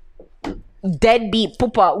deadbeat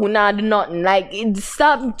pooper who not do nothing. Like,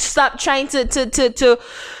 stop trying to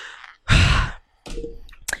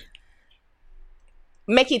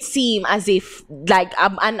make it seem as if like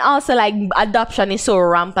and also like adoption is so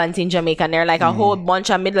rampant in Jamaica, and there are like a whole bunch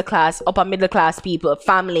of upper middle class people,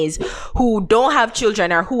 families who don't have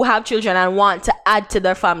children or who have children and want to add to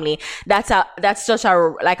their family. That's such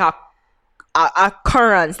a like a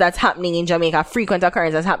occurrence that's happening in Jamaica, frequent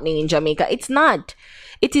occurrence that's happening in Jamaica. It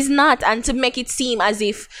is not. And to make it seem as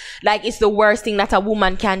if like it's the worst thing that a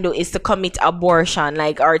woman can do is to commit abortion,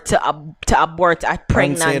 like, or to abort a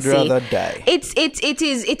pregnancy. And say I'd rather die.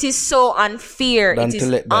 It is so unfair. Than It to is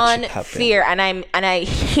let that shit unfair, and I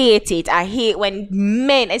hate it. I hate when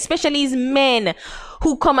men, especially these men,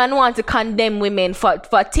 who come and want to condemn women for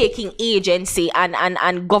taking agency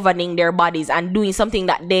and governing their bodies and doing something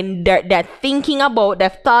that they're thinking about,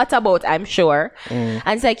 they've thought about, I'm sure. And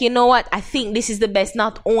it's like, you know what? I think this is the best,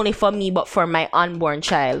 not only for me, but for my unborn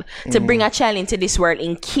child. To bring a child into this world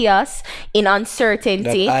in chaos, in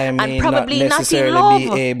uncertainty, and probably not necessarily in love.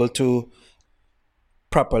 be able to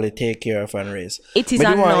properly take care of and raise. It is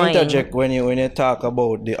but annoying. I want to interject when you talk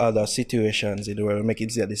about the other situations in the world, make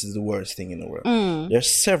it say this is the worst thing in the world.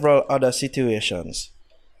 There's several other situations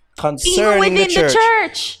concerning the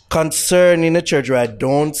church. Concerning the church, where I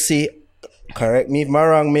don't see, correct me if I'm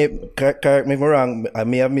wrong, I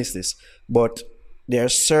may have missed this, but there are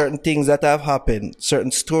certain things that have happened,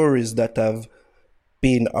 certain stories that have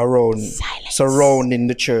been around, surrounding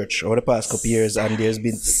the church over the past couple years, and there's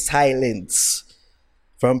been silence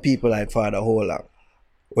from people like Father Holland,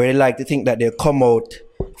 where they like to think that they come out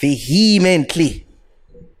vehemently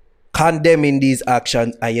condemning these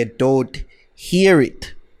actions and you don't hear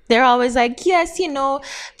it. They're always like, yes, you know,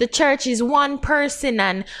 the church is one person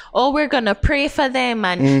and, oh, we're going to pray for them.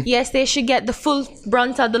 And yes, they should get the full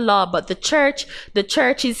brunt of the law, but the church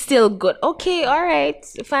is still good. Okay, all right,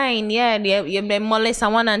 fine. Yeah, you molest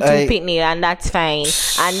one and two pitney, and that's fine.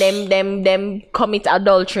 And them commit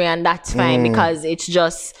adultery, and that's fine because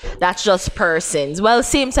that's just persons. Well,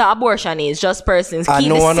 same to abortion is just persons. Keep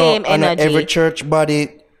the same energy. Every church body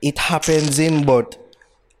it happens in, but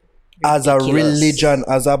as a religion,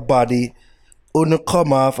 as a body, uno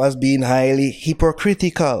come off as being highly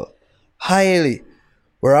hypocritical. Highly.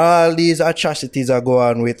 Where all these atrocities are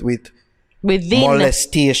going with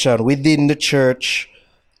molestation within the church.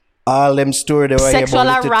 All them stories they were sexual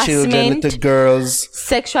about little children, little girls.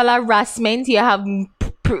 Sexual harassment, you have even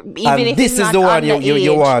and if this it's is not the one you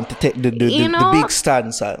underage. want to take the big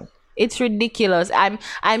stance on. It's ridiculous.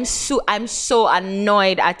 I'm so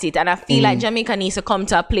annoyed at it, and I feel like Jamaica needs to come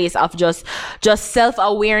to a place of just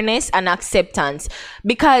self-awareness and acceptance,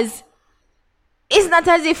 because it's not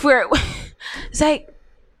as if we're it's like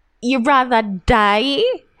you'd rather die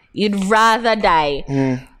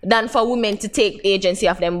than for women to take agency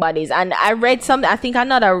of them bodies. And I read something, I think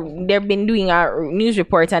they've been doing a news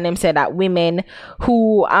report, and them said that women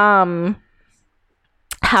who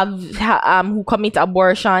who commit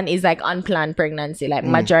abortion is like unplanned pregnancy. Like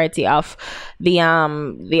majority of the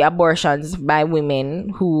abortions by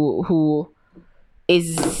women who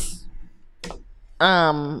is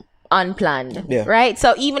unplanned, right?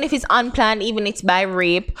 So even if it's unplanned, even if it's by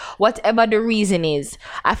rape, whatever the reason is,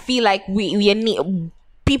 I feel like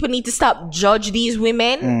people need to stop judge these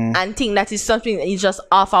women and think that is something that is just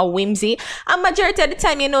off our whimsy. And majority of the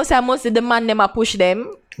time, you know, so most of the man them are push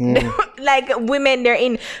them. Like women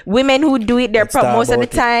who do it, most of the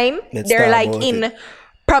time they're like in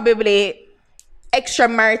probably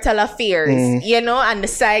extramarital affairs, you know, and the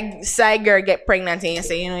side girl get pregnant and you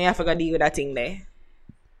say, you know, you have to go deal with that thing there.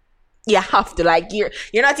 You have to, like, you're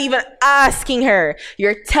not even asking her,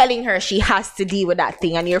 you're telling her she has to deal with that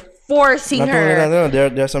thing, and you're forcing her. No,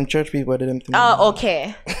 there are some church people that them. Oh,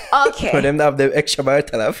 okay. For them to have the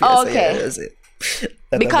extramarital affairs. Okay. So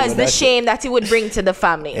because the shame that it would bring to the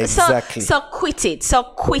family. Exactly. So quit it. To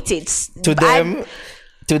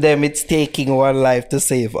to them, it's taking one life to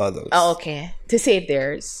save others. Oh, okay. To save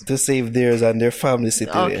theirs. To save theirs and their family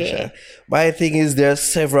situation. Okay. My thing is there are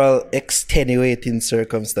several extenuating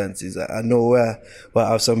circumstances. I know we'll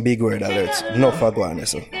have some big word alerts. No fagwane,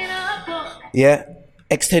 so. Yeah.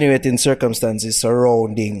 Extenuating circumstances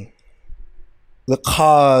surrounding the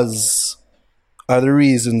cause or the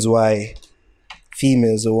reasons why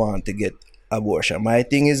females want to get abortion. My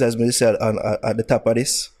thing is, as we said at the top of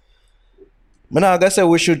this, I'm not gonna say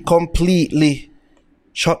we should completely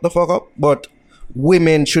shut the fuck up, but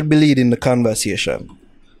women should be leading the conversation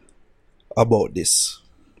about this.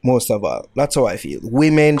 Most of all, that's how I feel.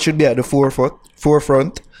 Women should be at the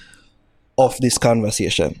forefront of this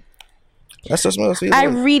conversation. That's just what I feel. I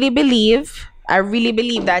really believe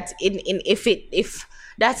that if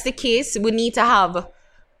that's the case, we need to have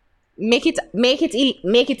make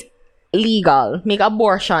it legal, make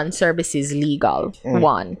abortion services legal.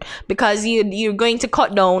 One, because you're going to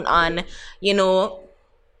cut down on, you know,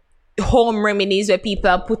 home remedies where people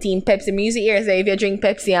are putting Pepsi. Music here say if you drink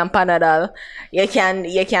Pepsi and Panadol, you can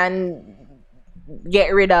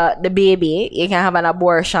get rid of the baby. You can have an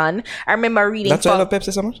abortion. I remember reading. That's why I love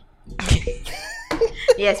Pepsi so much.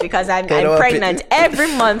 Yes, because I'm pregnant every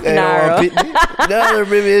month now.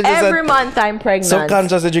 Every month I'm pregnant.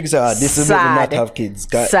 Subconsciously drink say, this is maybe not have kids.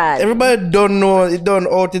 Sad. Everybody don't know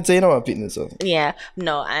out it say you know what fitness. So. Yeah.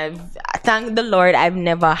 No, thank the Lord I've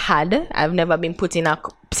never been put in a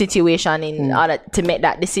situation in order to make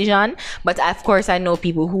that decision. But of course I know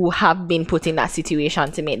people who have been put in that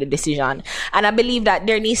situation to make the decision. And I believe that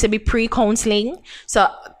there needs to be pre-counseling. So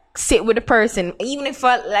sit with the person, even if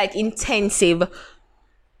for like intensive,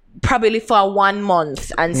 probably for 1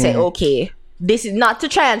 month, and say, okay, this is not to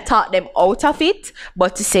try and talk them out of it,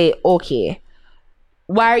 but to say, okay,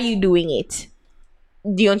 why are you doing it?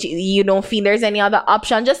 You don't feel there's any other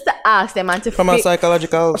option? Just to ask them and to from a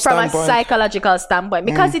psychological standpoint,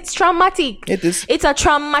 because it's traumatic. It is. It's a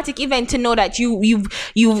traumatic event to know that you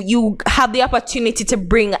have the opportunity to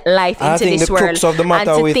bring life into this world, of the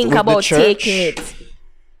matter and to think about taking it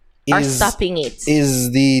or is stopping it.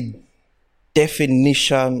 Is the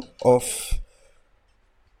definition of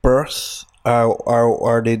birth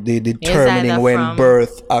or the determining when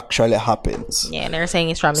birth actually happens. Yeah, they're saying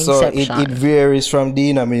it's from so inception. It varies from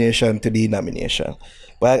denomination to denomination.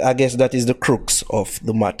 But I guess that is the crux of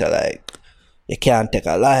the matter. Like, you can't take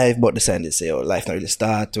a life, but the scientists say, oh, life not really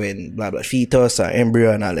start when blah blah fetus or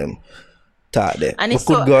embryo and all them talk there. And we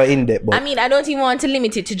could go in there, but I mean, I don't even want to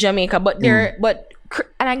limit it to Jamaica, but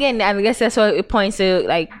and again, I guess that's what it points to,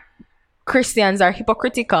 like, Christians are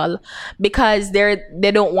hypocritical because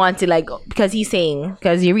they don't want to, like, because he's saying,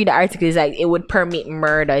 because you read the article, it's like it would permit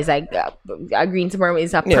murder. It's like agreeing to murder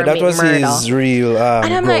is a permit that was murder. His real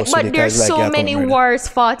and I'm like, but there's so many wars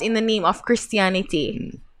fought in the name of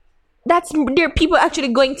Christianity. There are people actually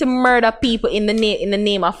going to murder people in the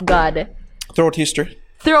name of God throughout history.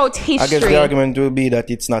 I guess the argument will be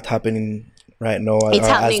that it's not happening right now. It's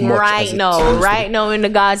happening right now in the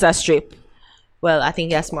Gaza Strip. Well, I think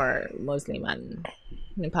that's more Muslim and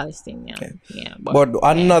Palestinian. Okay. Yeah, but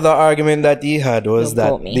another argument that he had was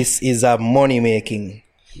that this is a money-making.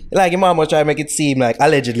 Like, Imam was trying to make it seem like,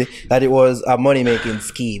 allegedly, that it was a money-making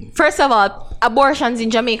scheme. First of all, abortions in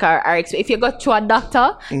Jamaica are expensive. If you go to a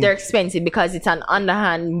doctor, they're expensive because it's an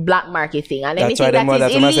underhand black market thing. And anything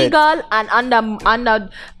that is illegal and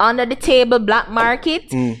under the table black market,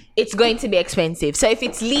 it's going to be expensive. So if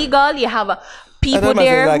it's legal, you have people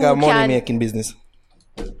there like who a money-making business.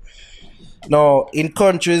 No, in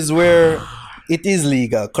countries where it is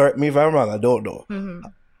legal, correct me if I'm wrong, I don't know.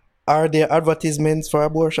 Are there advertisements for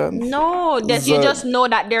abortion? No, you just know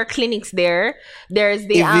that there are clinics there. There's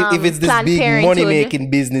the if it's this Planned big Parenthood.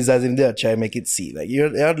 money-making business, as if they're trying to make it seem like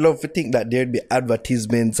I'd love to think that there'd be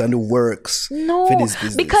advertisements and the works for this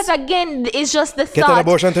business. Because again, it's just the Get thought. an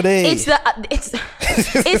abortion today. It's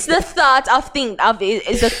the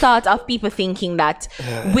thought of people thinking that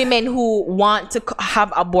women who want to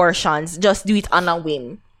have abortions just do it on a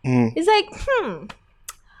whim. It's like,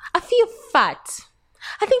 I feel fat.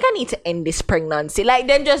 I think I need to end this pregnancy. Like,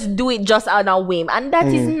 then just do it just on a whim. And that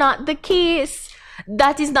is not the case.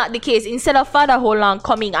 That is not the case. Instead of Father Holland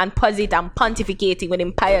coming and posit and pontificating with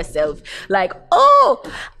him by yourself, like, I'd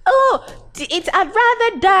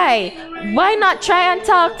rather die. Why not try and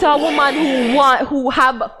talk to a woman who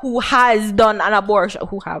has done an abortion,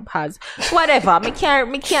 has whatever. Me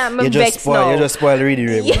can't vex now. You just spoil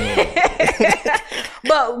reading.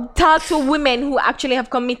 But talk to women who actually have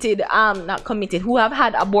who have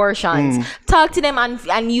had abortions. Talk to them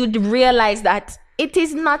and you'd realize that it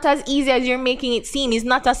is not as easy as you're making it seem. It's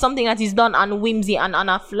not as something that is done on whimsy and on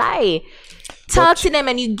a fly. talk to them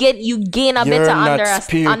and you gain a You're better not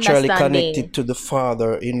spiritually understanding. connected to the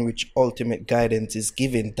Father, in which ultimate guidance is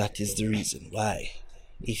given. That is the reason why.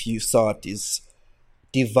 If you thought is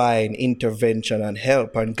divine intervention and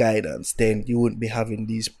help and guidance, then you wouldn't be having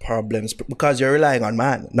these problems because you're relying on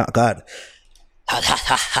man, not God.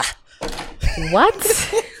 What?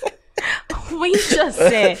 What you just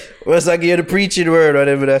say? What's like you the preaching word,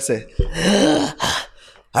 whatever that say?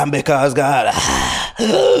 And because God.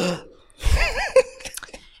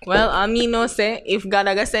 Well, I mean, no say if God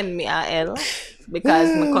aga send me a hell because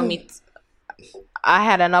I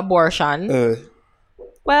had an abortion.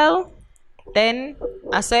 Well, then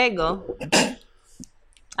I say go.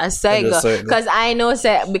 I say go because I know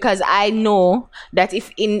that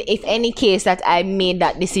if any case that I made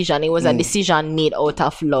that decision, it was a decision made out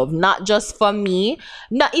of love, not just for me.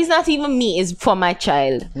 It's not even me. It's for my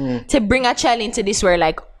child. To bring a child into this world,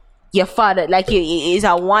 like your father, like you, is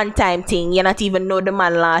a one-time thing. You not even know the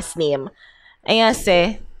man's last name, and you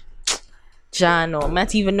say, Jano, I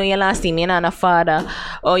not even know your last name. You're not a father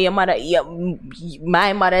or your mother.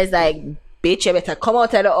 My mother is like, bitch, you better come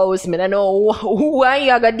out of the house. I don't know who are you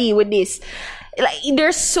gonna deal with this. Like,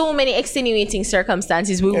 there's so many extenuating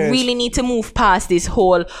circumstances. We really need to move past this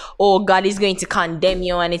whole, oh, God is going to condemn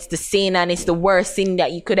you and it's the sin and it's the worst sin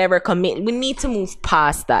that you could ever commit. We need to move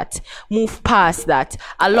past that.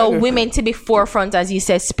 Allow women to be forefront, as you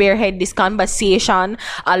said, spearhead this conversation.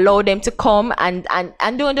 Allow them to come and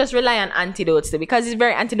don't just rely on antidotes, because it's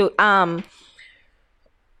very antidote.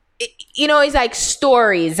 It's like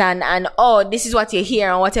stories and oh, this is what you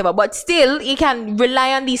hear and whatever, but still you can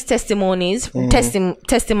rely on these testimonies from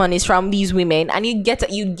these women, and you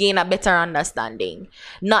gain a better understanding,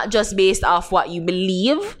 not just based off what you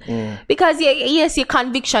believe, because yes, your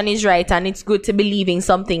conviction is right and it's good to believe in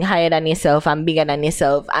something higher than yourself and bigger than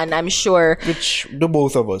yourself, and I'm sure which the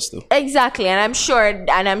both of us do exactly, and I'm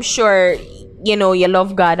sure you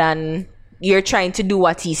love God and you're trying to do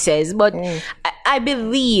what he says, but I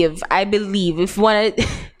believe if one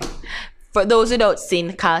for those without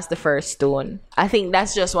sin cast the first stone. I think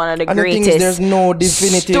that's just one of the greatest there's no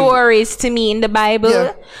definitive stories to me in the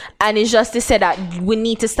Bible, and it's just to say that we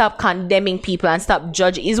need to stop condemning people and stop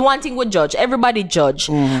judging. It's one thing we judge, everybody judge,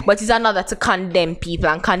 but it's another to condemn people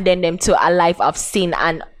and condemn them to a life of sin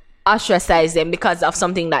and ostracize them because of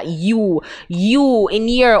something that you in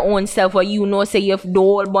your own self, or say you have the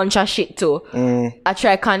whole bunch of shit to I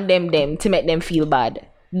try condemn them to make them feel bad.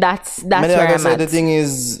 That's where I'm at. The thing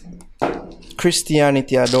is,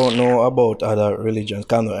 Christianity, I don't know about other religions.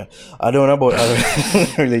 I don't know about other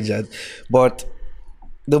religions, but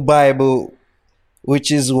the Bible,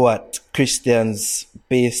 which is what Christians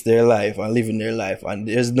base their life and live in their life, and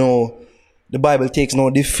the Bible takes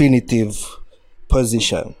no definitive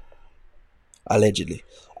position, allegedly,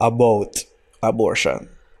 about abortion.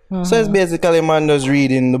 So it's basically man just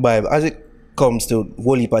reading the Bible as it comes to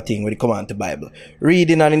whole heap of thing when it come on to Bible,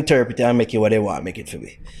 reading and interpreting and make it what they want make it for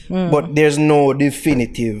me. But there's no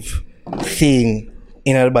definitive thing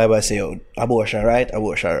in the Bible say, oh, abortion right,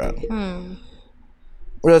 abortion wrong.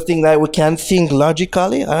 We just think that we can think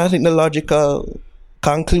logically, and I think the logical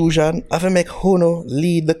conclusion have to make Huno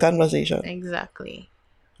lead the conversation. Exactly.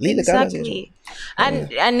 Conversation.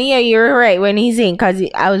 And yeah, you're right when he's saying, because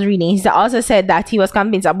I was reading, he also said that he was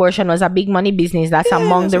convinced abortion was a big money business. That's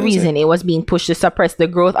among the reason it was being pushed to suppress the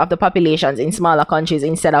growth of the populations in smaller countries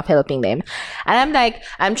instead of helping them. And I'm like,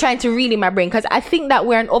 I'm trying to read in my brain, because I think that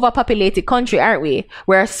we're an overpopulated country, aren't we?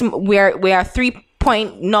 We are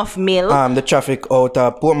 3.0 mil. The traffic out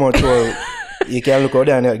of Portmore. You can look out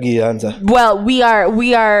there and give you an answer. Well, we are,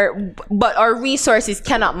 but our resources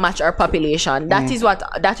cannot match our population. That is what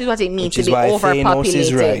it means to be overpopulated.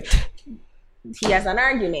 Is right. He has an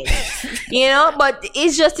argument, but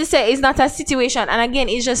it's just to say it's not a situation. And again,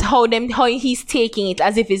 it's just how he's taking it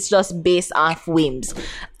as if it's just based off whims.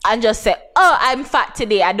 And just say, oh, I'm fat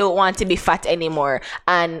today, I don't want to be fat anymore,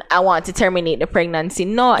 and I want to terminate the pregnancy.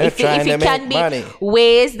 No, if it can be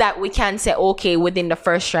ways that we can say, okay, within the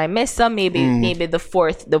first trimester, maybe the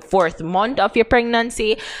fourth month of your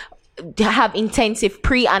pregnancy, have intensive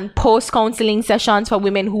pre and post counseling sessions for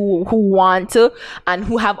women who want to and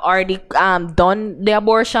who have already done the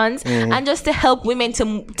abortions, and just to help women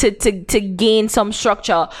to gain some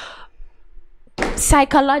structure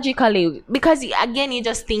psychologically, because again, you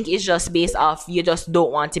just think it's just based off you just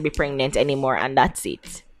don't want to be pregnant anymore, and that's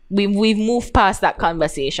it. We've moved past that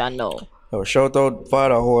conversation now. Oh, shout out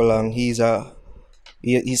Father Holland. He's a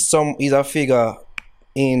figure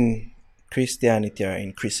in Christianity or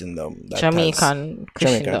in Christendom, Jamaican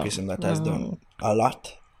Christendom that has done a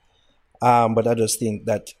lot. But I just think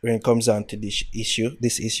that when it comes down to this issue,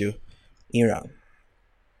 He wrong.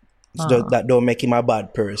 That don't make him a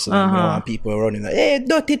bad person. You know, people running like, hey,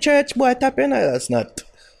 dirty church boy, tap in. That's not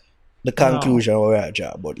the conclusion we're at,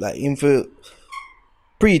 job. But like, him for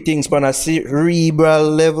pre-things on a cerebral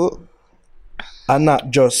level and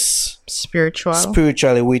not just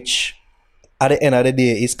spiritually, which at the end of the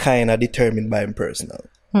day is kind of determined by him personal.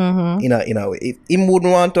 In a way. He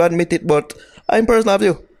wouldn't want to admit it, but I'm personal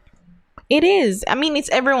view. It is. I mean, it's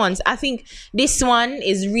everyone's. I think this one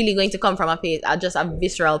is really going to come from a place, just a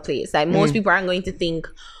visceral place. Like most people aren't going to think,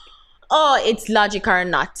 oh, it's logic or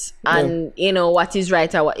not, and you know what is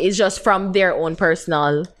right or what. It's just from their own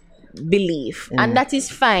personal belief, and that is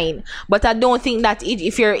fine. But I don't think that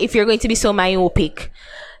if you're going to be so myopic,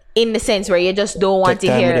 in the sense where you just don't want to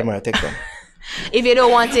hear,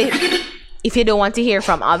 if you don't want to hear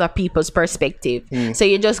from other people's perspective, so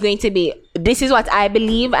you're just going to be, this is what I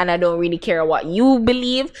believe and I don't really care what you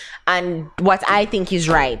believe and what I think is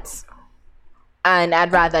right, and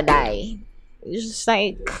I'd rather die. It's just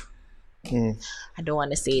like I don't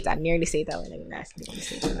want to say it. I nearly say that when I'm asking you to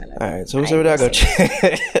say it. Alright, so we that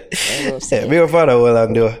got yeah, we go further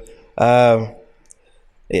along though.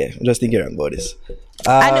 Yeah, I'm just thinking about this.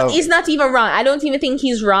 He's not even wrong. I don't even think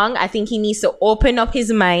he's wrong. I think he needs to open up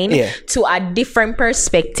his mind to a different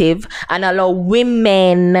perspective and allow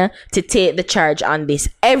women to take the charge on this.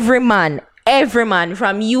 Every man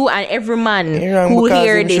from you and every man who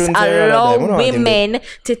hear this, allow women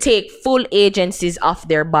to take full agencies of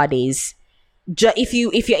their bodies. If you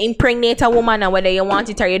impregnate a woman, and whether you want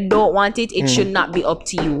it or you don't want it, it should not be up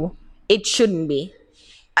to you. It shouldn't be.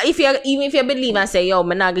 Even if you believe and say, yo,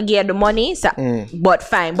 I'm not gonna give the money, so, but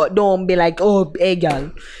fine, but don't be like, oh, hey, girl,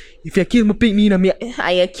 if you kill me, pick me,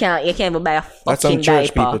 you can't even buy a fucking that's some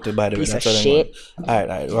church diaper. People to buy the Piece of shit.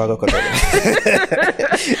 Alright, we'll go cut out.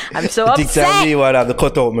 I'm so upset. Tell me what I have to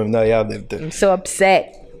cut out, now you have them too. I'm so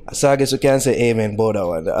upset. So I guess we can say amen about that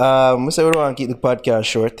one. We say we want to keep the podcast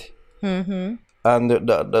short. And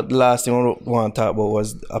the last thing we want to talk about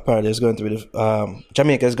was apparently it's going to be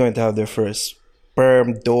Jamaica is going to have their first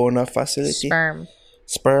sperm donor facility.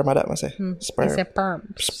 Sperm, I don't say. Sperm. You said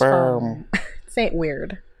sperm. Say it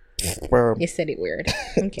weird. Sperm. You said it weird.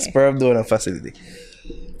 Okay. Sperm donor facility.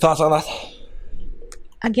 Thoughts on that?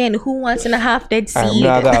 Again, who wants in a half dead seed?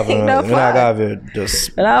 No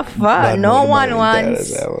one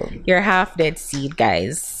wants your half dead seed,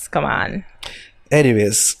 guys. Come on.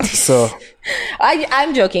 Anyways, so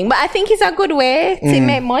I'm joking, but I think it's a good way to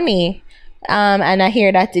make money. And I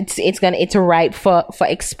hear that it's ripe for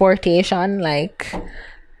exportation. Like,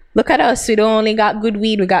 look at us. We don't only got good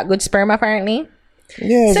weed, we got good sperm apparently.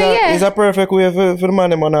 Yeah, it's a perfect way for the man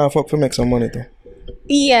them on fuck to make some money too.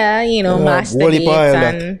 Yeah, you know, masturbate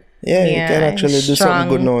and you can actually do something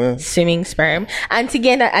good now. Yeah. Swimming sperm and to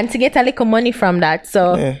get a little money from that.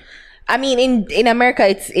 So I mean, in America,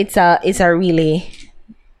 it's a really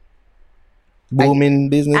booming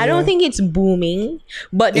business. I don't think it's booming,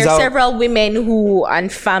 but there's several women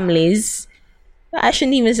and families. I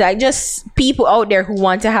shouldn't even say, just people out there who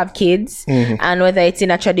want to have kids, and whether it's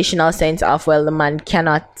in a traditional sense of, well, the man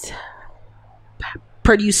cannot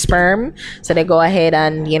produce sperm, so they go ahead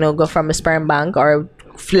and go from a sperm bank, or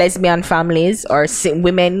lesbian families or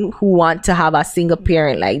women who want to have a single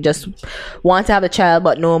parent, like just want to have a child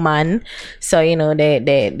but no man, so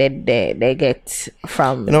they get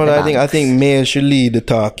from I think males should lead the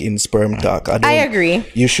talk in sperm talk. I agree.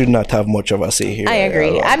 You should not have much of a say here. I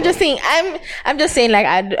agree. I'm just saying like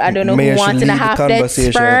I don't know who wants in a half dead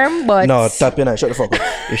sperm, but no, tap in and shut the fuck up.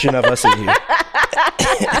 You shouldn't have a say here.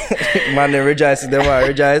 Man, they rejoice if they want to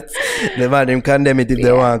rejoice. The man, them condemn it if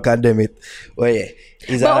they want to condemn it. Well, yeah.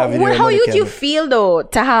 But how would you feel though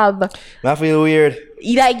to have? I feel weird.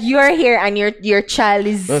 Like you're here and your child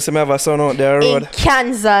is. No, so I have a son out there road in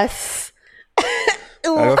Kansas.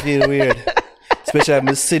 I feel weird, especially when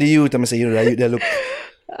I see the youth. I say, they look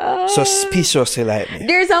suspiciously like me.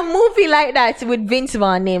 There's a movie like that with Vince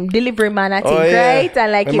Vaughn named Delivery Man, I think, right?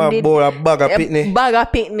 And like him did a bag of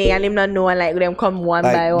pitney, and him not know, and like them come one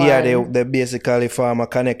by one. Yeah, they basically form a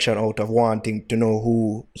connection out of wanting to know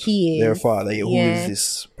who he is, their father. Who is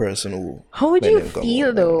this person who? How would you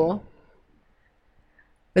feel though?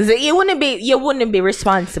 So you wouldn't be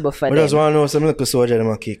responsible for them. I just want to know some little soldier them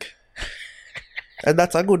a kick. And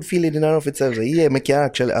that's a good feeling in and of itself. So, yeah, I can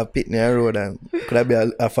actually have pitney a road and could I be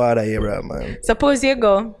a Father Abraham, man. Suppose you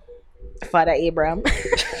go Father Abraham.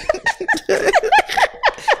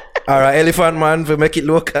 Alright, Elephant Man, for make it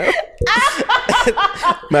local.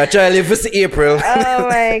 My child live for April. Oh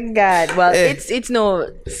my God. Well, it's no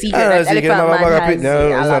secret that Elephant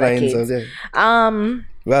Man has a lot of kids.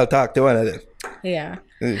 Well, talk to one of them. Yeah.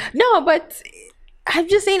 No, but I'm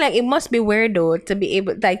just saying, like, it must be weird though to be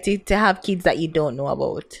able, like, to have kids that you don't know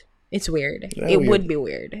about. It's weird. Yeah, it weird. would be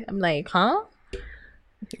weird. I'm like, huh?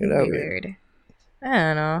 Yeah, It'd be weird. I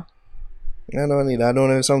don't know. I don't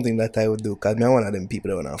know if something that I would do, because I'm one of them people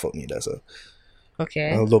that want to fuck me. That's all.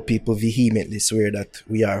 Okay. Although people vehemently swear that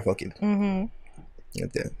we are fucking. Mm-hmm.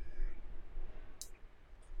 Okay.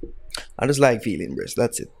 I just like feeling breasts.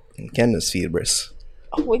 That's it. And can just feel breasts.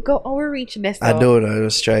 Oh, we're reaching this. I don't know. I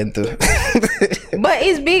was trying to. But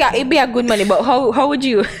it's big. It'd be a good money. But how would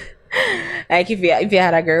you, like, if you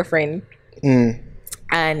had a girlfriend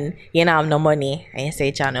and you don't have no money and you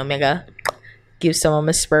say, John Omega, give some of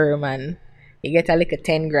my sperm, and you get a like a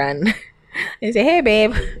 10 grand. You say, hey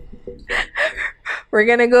babe, we're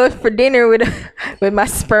gonna go for dinner with my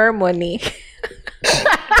sperm money.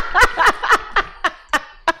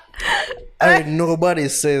 Nobody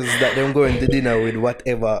says that they're going to dinner with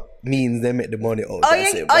whatever means they make the money out.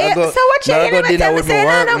 So what you never tell me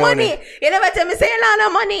say no money. You never tell me say no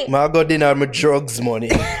money. I go dinner with my drugs money.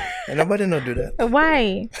 And nobody not do that.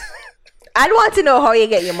 Why? I want to know how you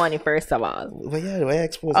get your money first of all. Why you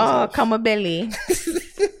expose Oh, yourself? come on, belly.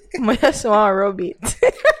 I just want to rub it.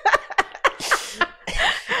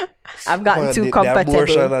 I've gotten too The comfortable.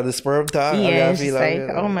 abortion and the sperm talk. Yeah, it's just like,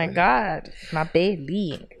 oh my god, my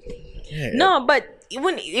belly. Yeah. No, but it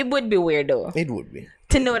would be weird though It would be.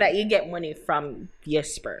 to know that you get money from your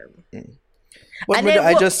sperm. But And then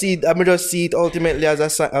I just see it ultimately as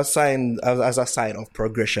a sign of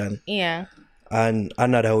progression, Yeah. and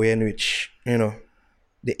another way in which, you know,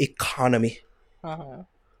 the economy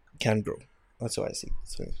can grow. That's what I see.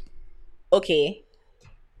 So, Okay.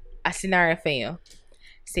 A scenario for you.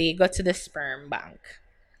 Say you go to the sperm bank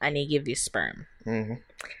and you give you sperm.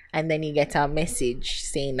 And then you get a message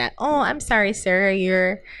saying that, oh, I'm sorry, sir,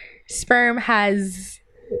 your sperm has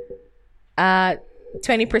a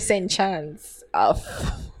 20% chance of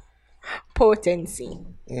potency.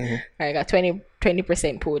 I got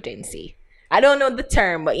 20% potency. I don't know the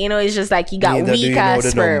term, but you know, it's just like you got neither do you weaker know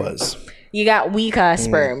the sperm. numbers. You got weaker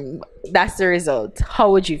sperm. That's the result.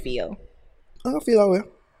 How would you feel? I don't feel that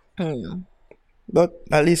way. But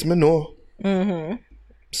at least me know.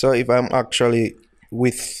 So if I'm actually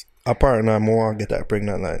with a partner, I want to get her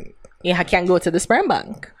pregnant, like, You can go to the sperm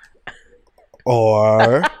bank.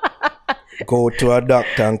 or go to a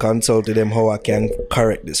doctor and consult with them how I can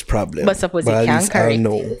correct this problem. But suppose you at can't least correct I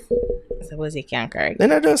know. Suppose you can't correct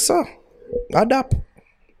Then I just adapt.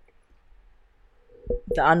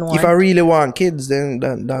 the unwanted. If I really want kids, then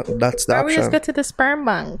that's the Or we just option. go to the sperm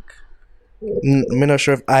bank. I'm not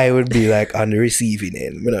sure if I would be like on the receiving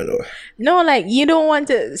end. I don't know. No, like you don't want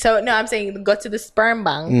to. So no, I'm saying go to the sperm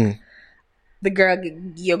bank.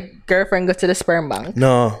 Your girlfriend go to the sperm bank.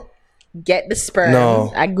 No. Get the sperm.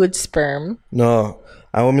 No. A good sperm. No.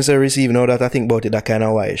 I want me to say receiving. Now that I think about it, that kind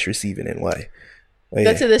of why it's receiving and why. Oh,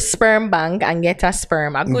 Go yeah. to the sperm bank and get a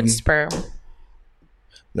sperm. A good sperm.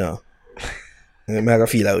 No. I'm going to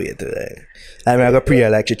feel that way today. I'm going to pray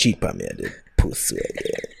like she cheat on me. The pussy.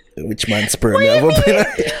 Which man's sperm you have up in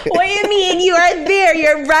What do you mean? You are there.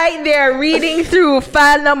 You're right there reading through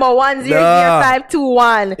file number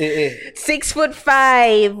 100521.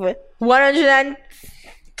 6'5",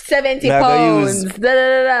 170 Nah, I pounds. use- Da, da,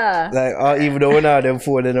 da, da. Like, even though one of them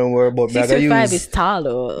four, they don't worry about me. I 6'5" use is tall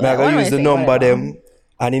though. I What gotta am use the saying? number Whatever. them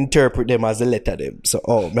and interpret them as the letter them. So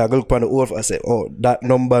I gotta look on the oath and say, oh, that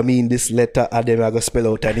number mean this letter, and then I gotta spell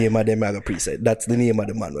out a name and then I gotta preset. That's the name of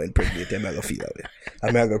the man when impregnate them. I gotta feel that way.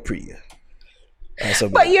 And I gotta pre.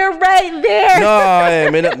 But you're right there. No,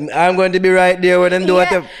 I'm going to be right there when them do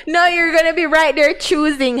Yeah. what No, you're gonna be right there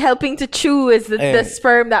helping to choose the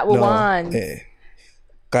sperm that we want.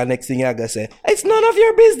 Cause next thing I gotta say, it's none of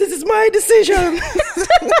your business, it's my decision.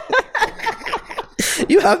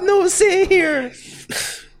 You have no say here.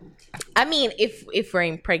 I mean, if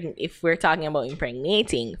we're talking about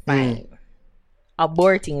impregnating, fine.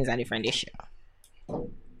 Aborting is a different issue.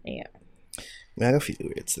 Yeah. I gotta feel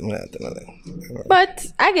weird. But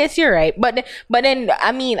I guess you're right. But then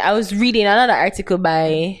I mean, I was reading another article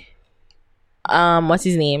by what's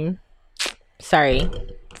his name? Sorry,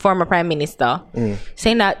 former prime minister,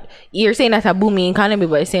 saying that you're saying that a booming economy,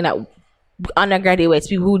 but saying that undergraduates,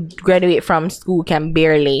 people who graduate from school, can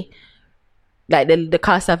barely, like, the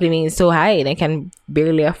cost of living is so high, they can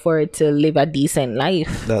barely afford to live a decent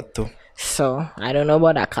life. That too. So I don't know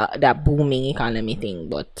about that booming economy thing,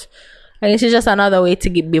 but I guess it's just another way to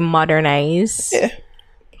be modernized. Yeah.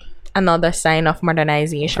 Another sign of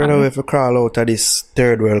modernization. I know if you crawl out of this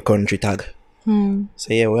third world country tag. So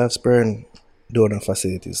yeah, we have sperm donor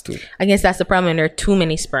facilities too. I guess that's the problem. There are too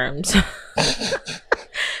many sperms.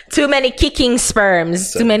 Too many kicking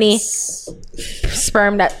sperms. Too many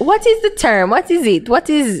sperm that. What is the term? What is it? What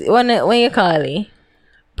is when you call it?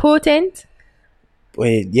 Potent.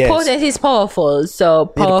 Wait, yes. Potent is powerful.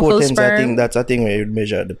 So Yeah, the powerful potency, sperm. I think that's a thing where you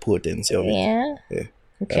measure the potency of it. Yeah. Yeah.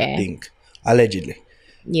 Okay. I think. Allegedly.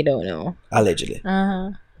 You don't know. Allegedly.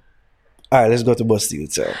 Uh-huh. All right, let's go to Busty.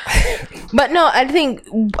 So. But no,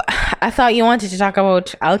 I thought you wanted to talk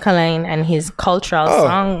about Alkaline and his cultural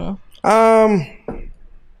song.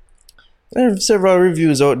 There are several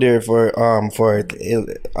reviews out there for it,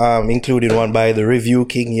 including one by the Review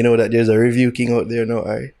King. You know that there's a Review King out there now,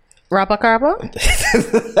 alright? Rappa Carpa?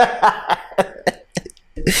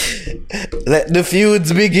 Let the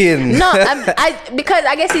feuds begin. No,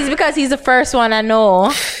 I guess it's because he's the first one I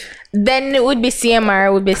know. Then it would be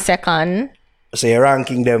CMR would be second. So you're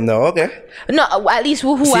ranking them now, okay? No, at least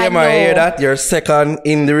who I CMR, know. hear that? You're second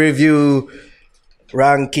in the review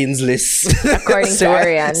rankings list. According to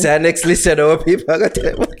Ariane. So next list, our people are going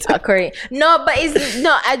to According. No, but it's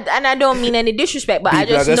no, and I don't mean any disrespect, but I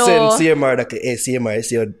just know. know. Send CMR that hey CMR, you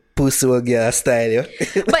see your pussy will get a style, yeah?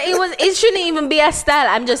 But it shouldn't even be a style.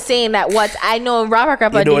 I'm just saying that what I know Rapper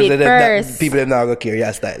Crapper did it first. People are not gonna care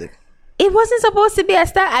your style. It wasn't supposed to be a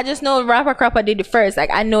style. I just know Rapper Crapper did it first.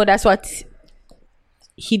 Like I know that's what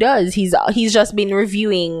he does. He's just been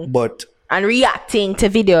reviewing But and reacting to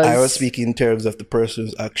videos. I was speaking in terms of the person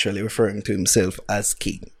who's actually referring to himself as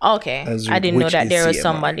king. Okay. I didn't know which that is there was CMR.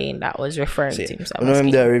 somebody that was referring to himself I know as him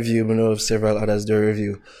king. their review, I know of several others their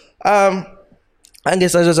review. I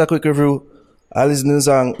guess that's just a quick review. I listen to the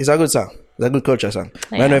song. It's a good song. It's a good culture song.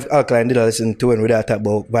 I don't know if Alkaline did I listen to when we talk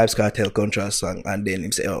about Vybz Kartel culture song and then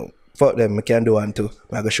him say, oh, fuck them, I can do one too.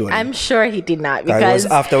 I go show them. I'm sure he did not Because because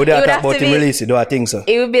after we it would talk have about to him be- release it, do I think so?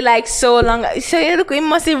 It would be like so long. So you look, he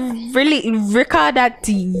must have really recorded that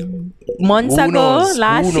months Who ago, knows?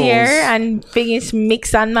 last Who year, knows? and finished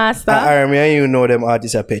mix and master. I mean, you know them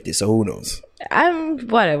artists are petty, so who knows?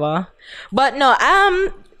 Whatever. But no,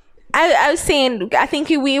 I was saying, I think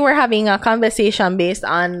we were having a conversation based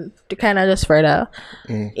on to kind of just further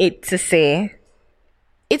it to say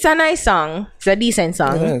it's a nice song. It's a decent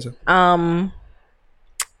song. Yeah,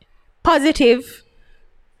 Positive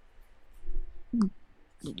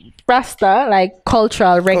Rasta, like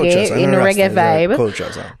cultural reggae Culture song, in a Rasta reggae is a vibe.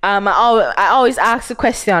 Culture song. I always ask the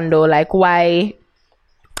question though, like why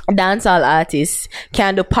dancehall artists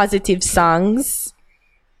can do positive songs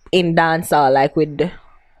in dancehall, like with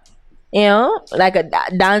like a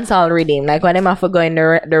dancehall rhythm, like when them have to go in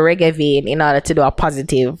the reggae vein in order to do a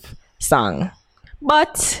positive song.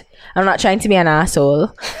 But I'm not trying to be an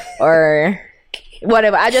asshole or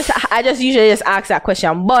whatever. I just usually just ask that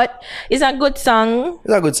question. But it's a good song.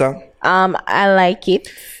 It's a good song. I like it.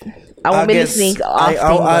 I won't be listening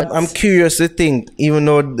often. I'm curious to think, even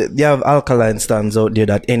though they have Alkaline stands out there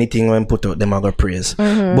that anything when put out them I go praise.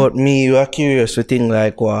 But me, you are curious to think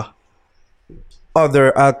like what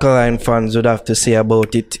other Alkaline fans would have to say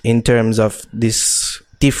about it in terms of this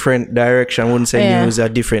different direction. I wouldn't say news, a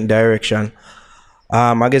different direction.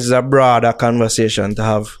 I guess it's a broader conversation to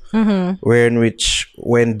have where in which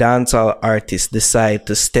when dancehall artists decide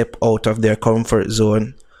to step out of their comfort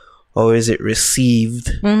zone, how is it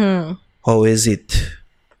received? How is it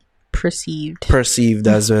perceived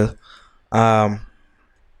as well?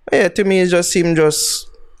 To me it just seemed just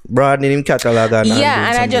broadening him catalog and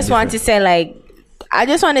I just want to say like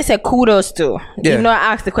kudos to you know.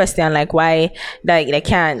 I asked the question like why they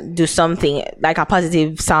can't do something like a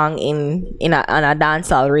positive song on a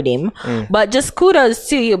dancehall rhythm, but just kudos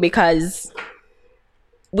to you because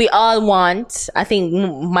we all want, I think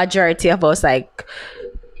majority of us, like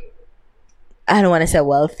I don't want to say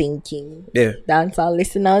well-thinking dancehall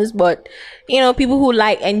listeners, but people who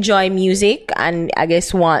enjoy music and I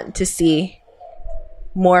guess want to see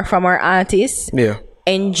more from our artists.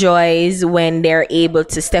 Enjoys when they're able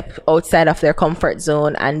to step outside of their comfort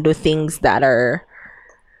zone and do things that's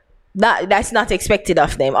not expected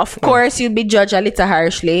of them. Of course, you'll be judged a little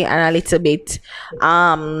harshly and a little bit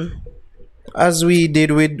as we did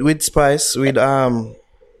with Spice with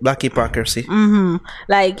Black Hypocrisy.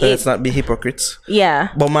 Like let's not be hypocrites.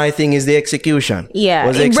 But my thing is the execution.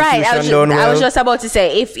 Was the execution done well? I was just about to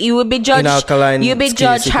say if you would be judged, you'd be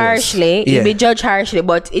judged harshly. You'd be judged harshly,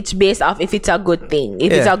 but it's based off if it's a good thing,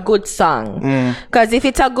 if it's a good song. Because if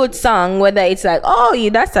it's a good song, whether it's like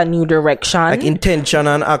that's a new direction, like intention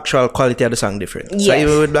and actual quality of the song different. So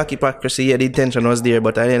even with Black Hypocrisy, the intention was there,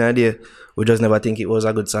 but at the end of the day, we just never think it was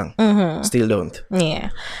a good song. Still don't.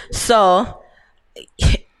 So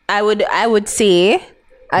I would say,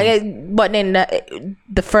 but then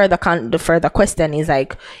the further question is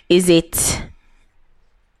like,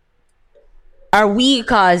 are we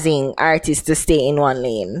causing artists to stay in one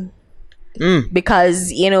lane?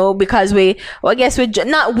 because I guess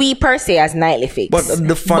not we per se as Nightly Fix, but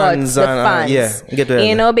the fans, but the fans, get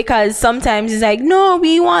that. Because sometimes it's like, no,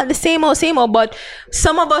 we want the same old, but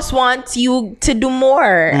some of us want you to do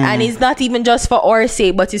more, and it's not even just for our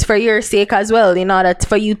sake, but it's for your sake as well, in order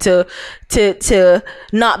for you to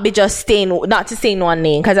not be just not to stay in one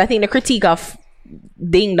lane. Because I think the critique of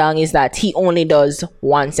Ding Dong is that he only does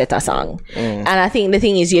one set of song, and I think the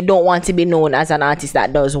thing is, you don't want to be known as an artist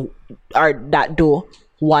that does or that do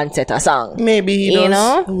one set of song. Maybe he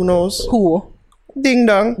does. Who knows? Who? Ding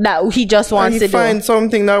Dong. That he just wants to find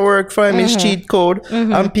something that works for him. His cheat code.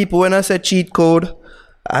 And people, when I say cheat code,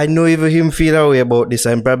 I know even him feel that way about this.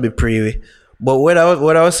 I'm probably pre. But what I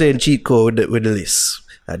was saying cheat code with the list,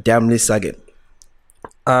 a damn list again.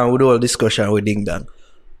 With all discussion with Ding Dong.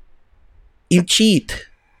 Him cheat,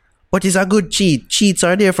 but it's a good cheat. Cheats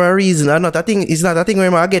are there for a reason. It's not a thing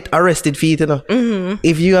where I get arrested for it,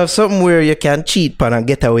 If you have something where you can cheat and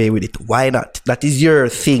get away with it, why not? That is your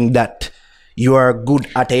thing that you are good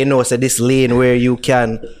at. So this lane where you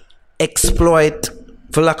can exploit,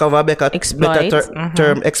 for lack of a better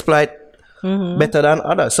term, exploit better than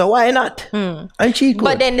others. So why not? And cheat code.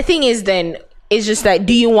 But then the thing is, it's just like,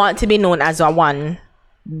 do you want to be known as that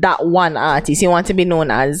one artist? You want to be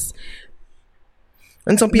known as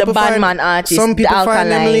and some people the Badman artist, some people the find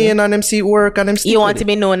them lane and them see work and them stick. You want to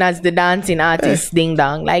be known as the dancing artist, Ding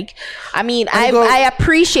Dong. Like, I mean, I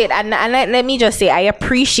appreciate, and let me just say, I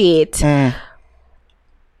appreciate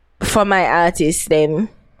for my artists them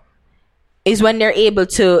is when they're able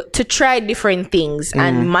to try different things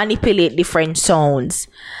and manipulate different sounds,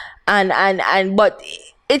 and but.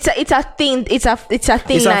 It's a thin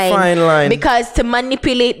fine line, because to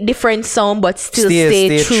manipulate different sound but still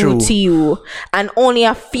stay true to you, and only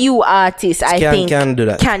a few artists can do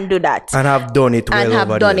that and have done it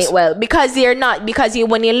well because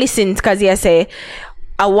when you listen, because you say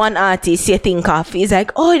a one artist you think of is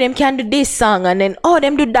like, oh, them can do this song, and then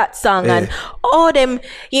them do that song, and them,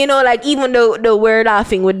 like, even though we're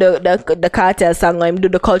laughing with the Cartel song, or him do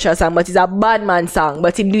the cultural song, but it's a Badman song,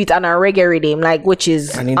 but he do it on a reggae rhythm, like, which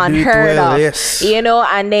is unheard of. Yes.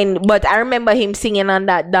 And then, but I remember him singing on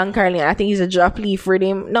that Don Carlin, I think it's a drop leaf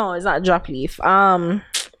rhythm. No, it's not drop leaf. Imam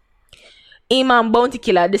Bounty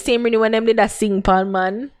Killer, the same rhythm when them did that sing pan,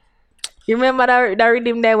 man. You remember that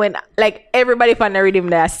rhythm there when, like, everybody found the rhythm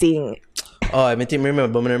there sing? Oh, I remember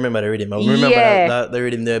the rhythm. I remember the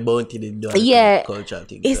rhythm there, Bounty did the culture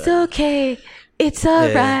thing. It's okay. It's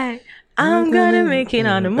alright. I'm gonna make it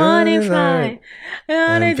on the morning flight.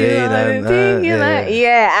 And I do everything you like.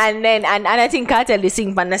 Yeah, and then and I think Cartel they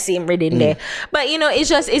sing on the same rhythm there. But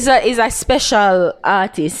it's a special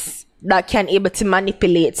artist that can able to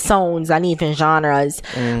manipulate sounds and even genres,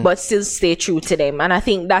 but still stay true to them. And I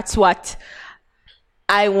think that's what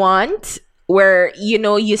I want, where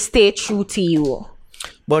you stay true to you.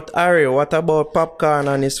 But Ari, what about Popcorn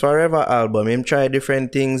and his Forever album? Him try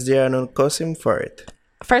different things there and don't cuss him for it.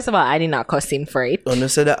 First of all, I did not cuss him for it. You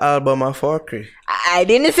said the album of fuckery. I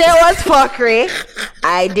didn't say it was fuckery.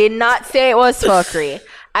 I did not say it was fuckery.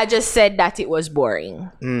 I just said that it was boring.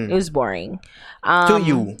 It was boring. To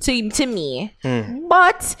you. To me.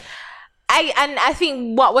 But I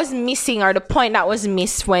think what was missing, or the point that was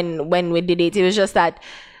missed when we did it was just that,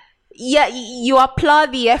 yeah, you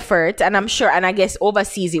applaud the effort, and I'm sure, and I guess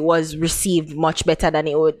overseas it was received much better than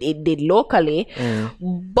it did locally.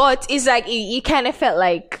 But it's like you kind of felt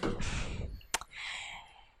like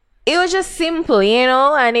it was just simple,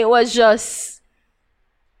 and it was just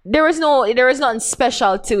there was nothing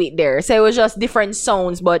special to it there. So it was just different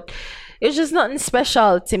sounds, but it was just nothing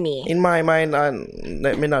special to me. In my mind, and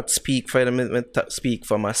let me not speak for them, let me speak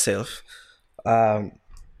for myself.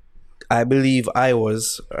 I believe I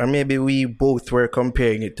was, or maybe we both were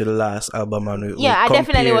comparing it to the last album. And I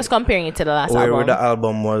definitely was comparing it to the last album. Where the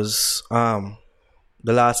album was, the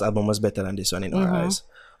last album was better than this one in our eyes.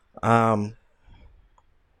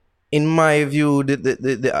 In my view,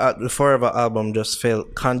 the Forever album just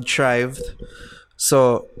felt contrived.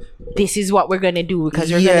 So this is what we're gonna do,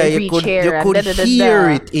 because we're gonna reach here. You could hear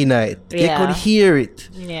it in it. You could hear it.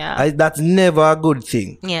 Yeah, that's never a good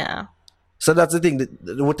thing. Yeah. So that's the thing.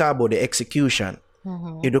 We talk about the execution.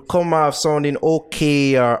 It'll come off sounding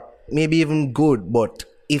okay or maybe even good, but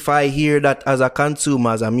if I hear that as a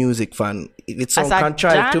consumer, as a music fan, it sounds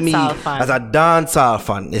contrived to me as a dancehall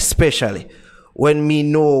fan, especially when me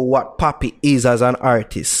know what Papi is as an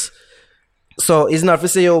artist. So it's not for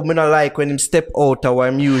say, oh, me not like when him step out or what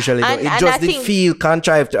I'm usually do. It And just I did think- feel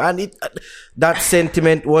contrived. And that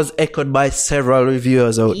sentiment was echoed by several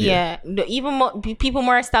reviewers out there. Yeah, even more people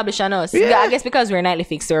more established than us. Yeah. I guess because we're Nightly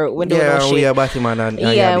Fixer, we don't know Yeah, shit. we are Batman and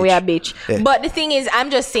Yeah, we bitch. are bitch. Yeah. But the thing is,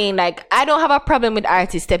 I'm just saying, like, I don't have a problem with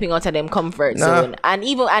artists stepping out of them comfort Nah. zone. And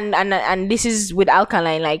even and this is with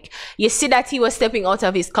Alkaline, like, you see that he was stepping out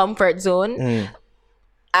of his comfort zone.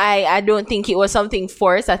 I don't think it was something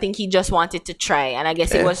forced. I think he just wanted to try, and I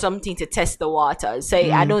guess it was something to test the waters. So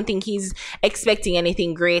I don't think he's expecting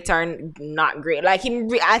anything great or not great. Like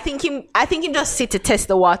I think he just sit to test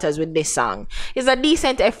the waters with this song. It's a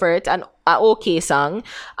decent effort and an okay song,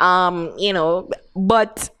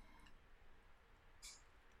 but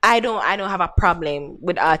I don't have a problem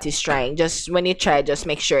with artists trying. Just when you try, just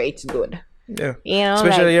make sure it's good. Yeah. You know,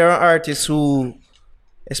 Especially like- you're an artist who,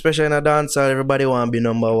 especially in a dancehall, everybody want to be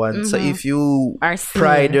number one. So if you Are seen.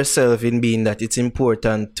 pride yourself in being that, it's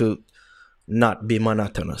important to not be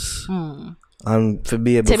monotonous. And to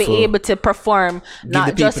be able To be able to perform, give not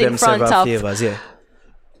the people just in themselves front a of favors, yeah.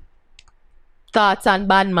 Thoughts and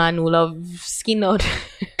bad man who love skin out.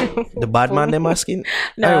 The bad man them asking?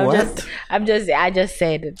 No, what? I just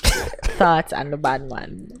said Thoughts and the bad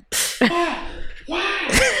man.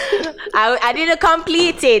 I didn't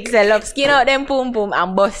complete it. So love skin out them boom boom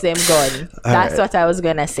and bust them gun. That's Alright. what I was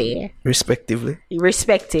gonna say. Respectively.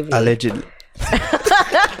 Respectively. Allegedly.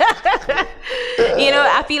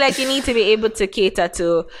 I feel like you need to be able to cater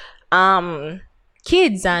to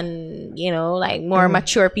kids and like more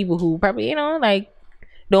mature people who probably like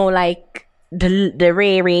don't like the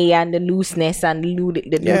ray and the looseness and the nudity.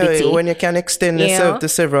 Yeah, when you can extend You yourself know? to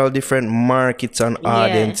several different markets and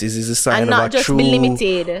audiences is a sign And of not a just true be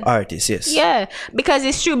limited. artist, yes. Yeah, because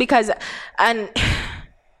it's true.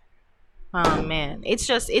 Oh man, it's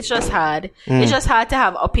just hard. It's just hard to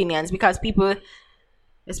have opinions because people,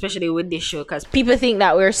 especially with this show, because people think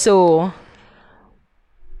that we're so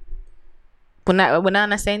we're not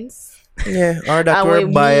in a sense. Yeah, or that And we're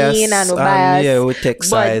we're biased. mean and we're biased. Yeah, we take But-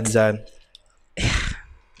 sides and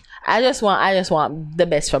I just want the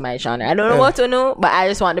best for my genre. I don't know what to know, but I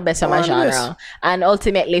just want the best for my Want the genre, best. and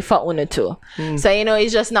ultimately for Uno too. So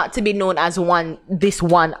it's just not to be known as this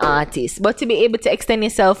one artist, but to be able to extend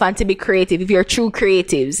yourself and to be creative. If you're true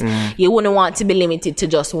creatives, you wouldn't want to be limited to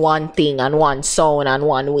just one thing and one sound and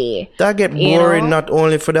one way. that get You boring know? not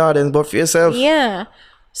only for the audience but for yourself. Yeah.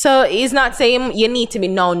 So it's not saying you need to be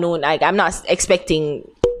now known. Like I'm not expecting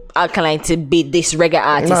Alkaline to be this reggae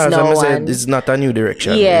artist No, as now. I said, and- it's not a new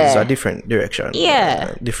direction. Yeah. It's a different direction.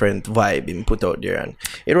 Yeah. Different vibe being put out there, and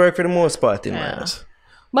it worked for the most part in my eyes.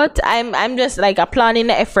 But I'm just like applauding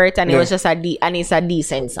the effort, and it Yeah. was just and it's a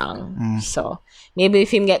decent song. So maybe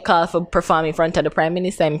if him get called for performing in front of the Prime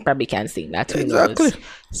Minister, he probably can sing that. Who knows? Exactly.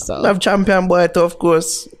 So Love Champion Boy, too, of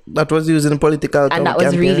course. That was used in political and that was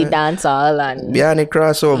campaign. really dancehall and Behind the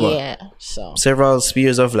crossover. yeah. So Several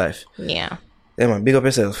spheres of life. yeah. Yeah, man, big up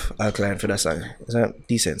yourself, Alkaline, for that song. It's a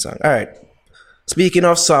decent song. All right. Speaking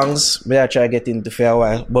of songs, I try to get into for a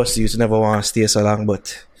while. Boss used to never want to stay so long,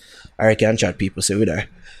 but I can chat people, so we there.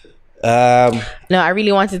 No, I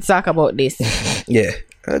really wanted to talk about this. Yeah,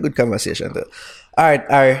 a good conversation though. All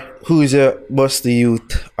right. Who's your Bust the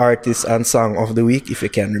Youth artist and song of the week, if you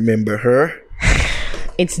can remember her?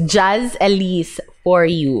 It's Jazz Elise For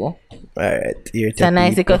You. All right, here It's a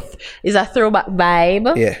nice, it's a throwback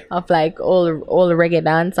vibe Yeah. of like old reggae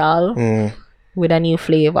dancehall with a new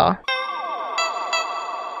flavor.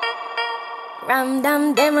 Ram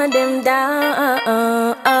dam dem a dem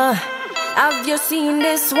down. Have you seen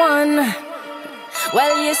this one?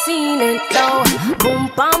 Well, you seen it now. Boom,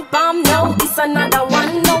 pam, pam, no, it's another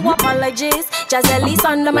one. No apologies, just Elise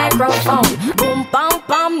on the microphone. Boom, pam,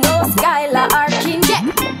 pam, no Skylar Arkin.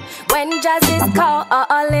 Yeah. When Jazz is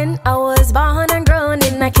calling, I was born and grown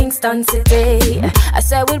in a Kingston city. I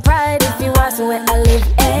said with pride if you ask me where I live.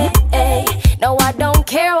 Hey, hey. No, I don't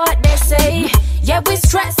care what they say. Yeah, we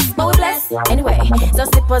stress, but we bless. Anyway, so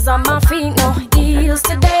slippers on my feet, no heels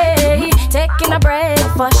today. Taking a break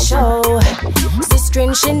for show.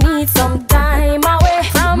 Sister, she needs some time away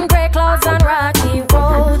from grey clouds and rocky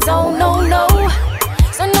roads. Oh, no, no.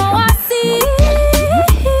 So now I see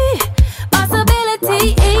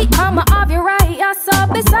possibility. I'ma have you right, you're so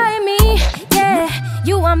beside me. Yeah,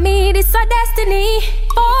 you and me, this a destiny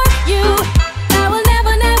for you. I will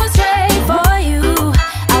never, never stray for you.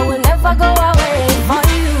 I will never go away for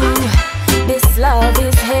you. This love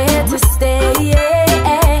is here to stay.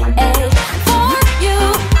 For you,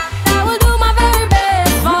 I will do my very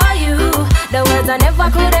best for you. The words I never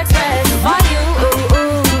could express for you.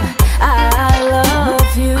 I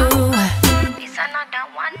love you. It's another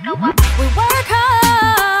one. We were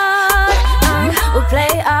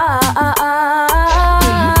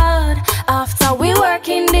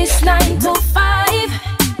it's 9 to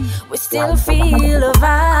 5, we still feel a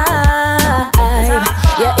vibe.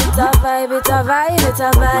 Yeah, it's a vibe, it's a vibe, it's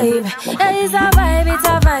a vibe. Yeah, it's a vibe, it's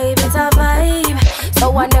a vibe, it's a vibe.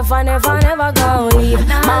 So I never gonna leave.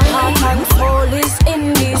 My heart and soul is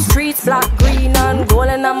in these streets, black, green and gold,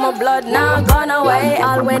 and my blood now gone away.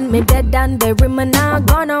 All when me dead and bury me now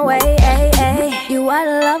gone away. Hey, hey. You are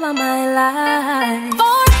the love of my life.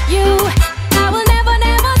 For you, I will never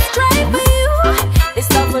stray for you. This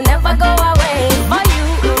love will never go away. For you,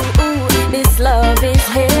 this love is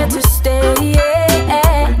here to stay.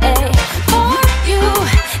 For you,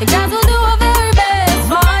 it just will do a very best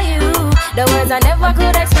for you. The words I never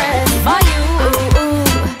could express for you.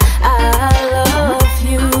 I love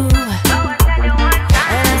you.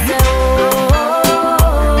 And I say,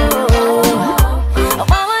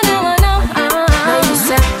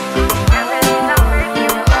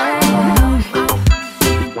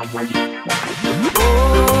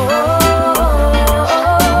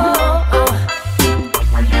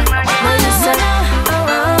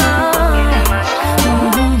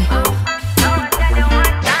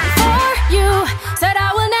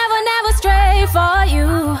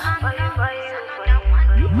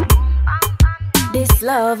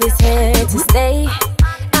 love is here to stay,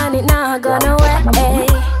 and it not gonna away.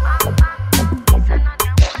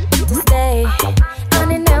 To stay,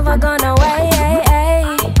 and it never gonna away.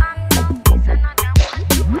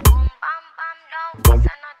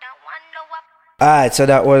 Alright, so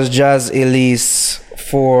that was Jaz Elise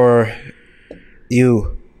for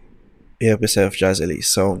you. You help yourself, Jaz Elise.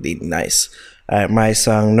 Sounding nice. Alright, my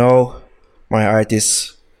song now. My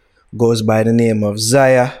artist goes by the name of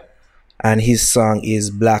Zaya, and his song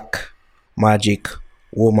is Black Magic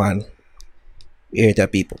Woman. Hear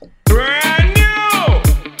it, people. Brand new!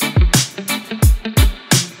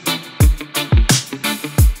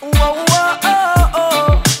 Whoa, whoa, oh,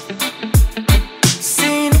 oh.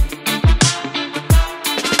 Scene.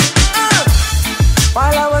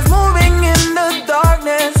 While I was moving in the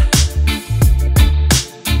darkness,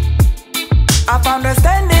 I found her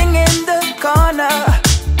standing in the corner,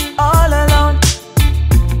 all alone,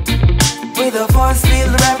 with a force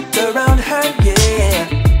field wrapped around her, yeah.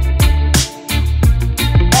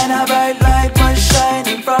 And a bright light was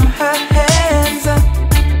shining from her hands.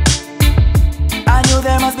 I knew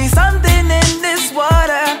there must be something in this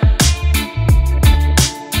water.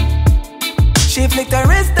 She flicked her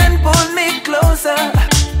wrist and pulled me closer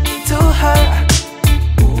to her.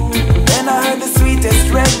 Then I heard the sweetest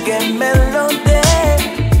reggae melody.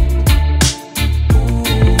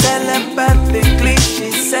 Telepathically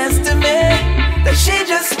she says to me that she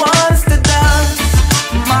just wants to dance.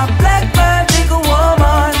 My black magic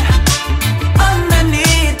woman,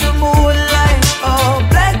 underneath the moonlight. Oh,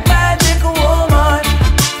 black magic woman,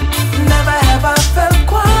 never have I felt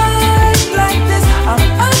quite like this. I'm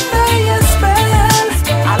under your spell,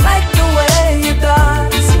 I like the way you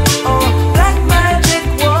dance. Oh, black magic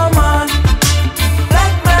woman,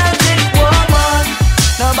 black magic woman.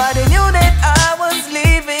 Nobody knew that I was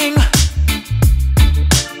leaving.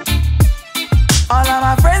 All of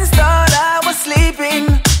my friends thought I was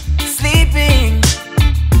sleeping.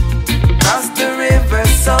 Crossed the river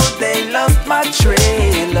so they lost my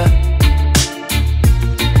trail.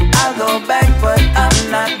 I'll go back but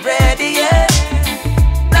I'm not ready yet.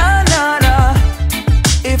 No, no, no.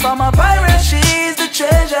 If I'm a pirate, she's the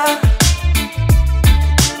treasure.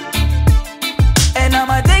 And I'm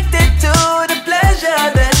addicted to the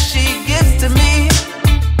pleasure that she gives to me.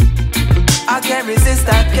 I can't resist,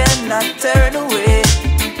 I cannot turn away.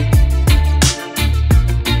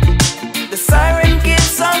 The siren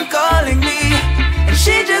keeps on calling me, and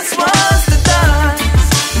she just wants to dance.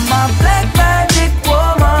 My black magic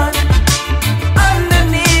woman,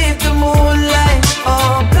 underneath the moonlight.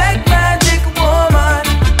 Oh, black magic woman,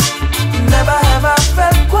 never have I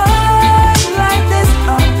felt quite like this.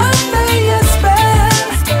 I'm under your spell,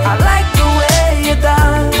 I like the way you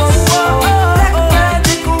dance. Oh, black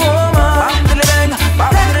magic woman,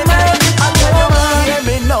 black magic woman. Hear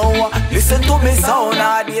me now, listen to me sound.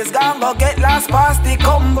 All days gone go get lost past the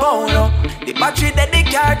compound. The battery that the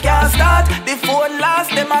car can't start. The phone lost,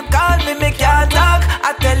 them a call me can't talk.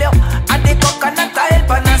 I tell you, I the coconut oil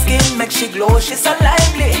pan her skin make she glow, she so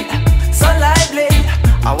lively, so lively.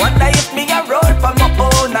 I wonder if me a roll for my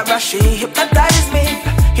own, or she hypnotize me,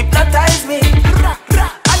 hypnotize me.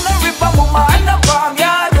 I know river woman, I know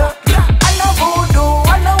farmyard, I know voodoo,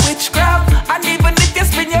 I know witchcraft. And even if you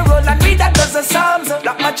spin your roll and read a dozen psalms,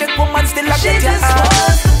 black magic woman still a get your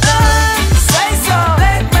ass. Say so,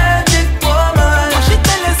 black magic woman. What she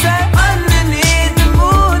tell you say, underneath the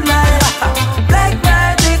moonlight. Black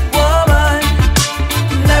magic woman,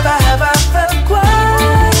 never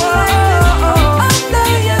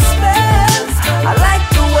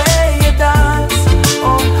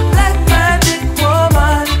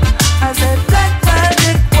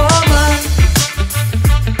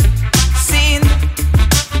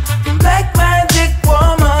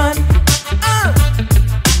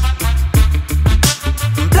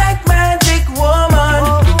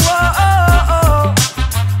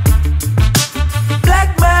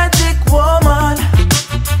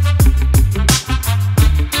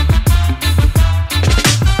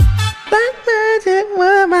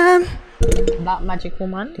Magic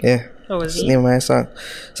Woman. Yeah. What was That's the it? name of my song.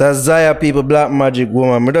 So Zaya people, Black Magic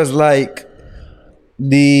Woman. I just like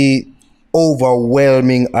the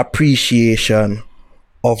overwhelming appreciation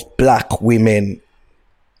of black women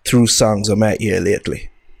through songs I might hear lately.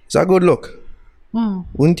 It's a good look.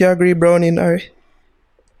 Wouldn't you agree, Brownie and Harry?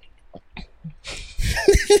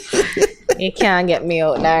 You can't get me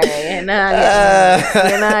out, Larry. You're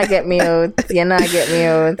not get me out. But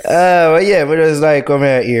yeah, but just like come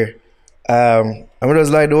out here. I'm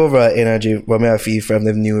just like the overall energy what I feel from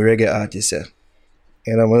the new reggae artists, yeah.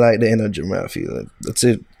 And I'm like the energy I feel. That's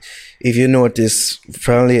it. If you notice,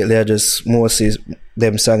 from lately, I just mostly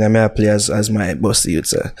them song I play as my boss youth,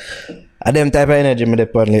 sir. And them type of energy I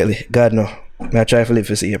depend lately. God no. I try to live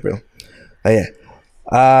for see April. Yeah.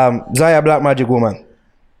 Zaya Black Magic Woman.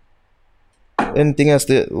 Anything else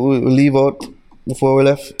that we leave out before we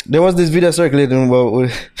left? There was this video circulating about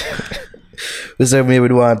we said maybe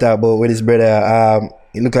we want to talk about with his brother.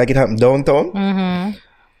 It looked like it happened downtown.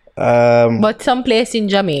 But someplace in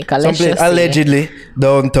Jamaica, let's Someplace, just say. allegedly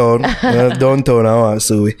downtown. Downtown, I want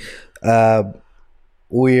to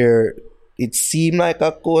where it seemed like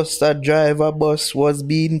a Costa driver bus was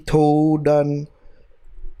being towed and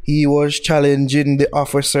he was challenging the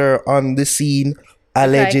officer on the scene.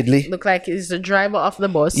 Allegedly. Look like it's the driver of the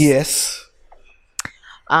bus. Yes.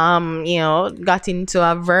 Got into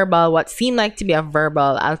a what seemed like to be a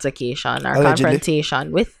verbal altercation or Allegedly.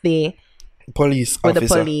 confrontation with the Police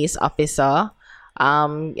police officer.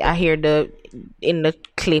 I hear in the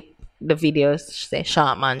clip the videos say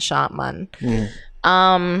shot man.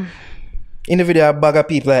 In the video, a bag of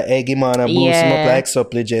people like egg him on and boost him up like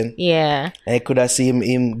supplicant. Yeah. I could have seen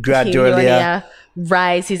him gradually.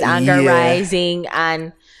 Rise, his anger Yeah. rising,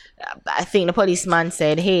 and I think the policeman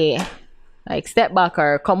said, "Hey, like step back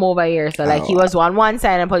or come over here." So like he was on one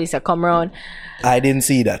side, and police said, "Come around." I didn't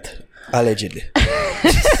see that. Allegedly.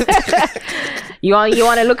 You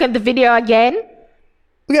want to look at the video again?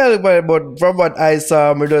 Yeah, but from what I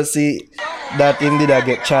saw, I don't see that him did I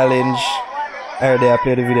get challenged. I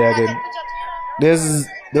play the video again.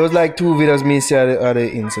 There was like two videos me see at the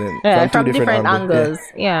incident. Yeah, from two different angles.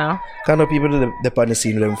 Yeah. Kind of people that on the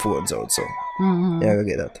scene with them phones out, so yeah, I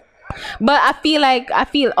get that. But I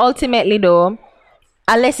feel ultimately though,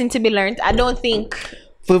 a lesson to be learned. I don't think.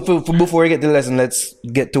 For before we get to the lesson, let's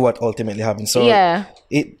get to what ultimately happened. So Yeah.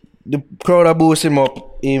 The crowd are boosting him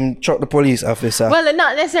up. Him chuck the police officer. Well,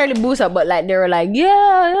 not necessarily boost up, but like they were like,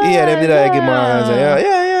 yeah. They did like him and say,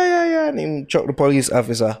 yeah, and him chuck the police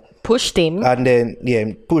officer. Pushed him. And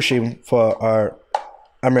then push him for our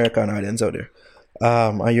American audience out there,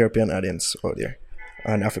 our European audience out there,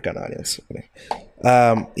 and African audience.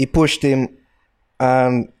 He pushed him,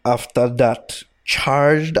 and after that,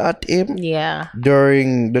 charged at him. Yeah.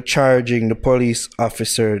 During the charging, the police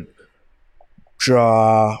officer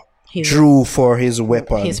drew for his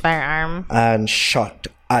weapon, His firearm. and shot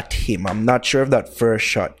at him. I'm not sure if that first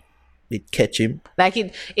shot did catch him. Like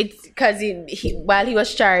it's because while he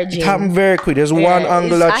was charging. It happened very quick. There's one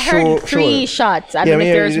angle that I heard three shots. I don't know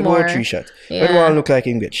if there's more. 3 shots. Yeah. But one look like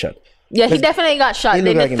him get shot. Yeah, he definitely got shot. He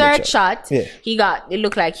Then looked the like he third got shot, Yeah. it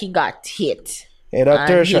looked like he got hit. Yeah, that And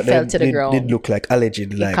third he shot fell to the ground. did look like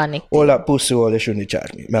allegedly like connected. all that pussy, all they shouldn't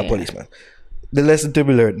charge me. My policeman. The lesson to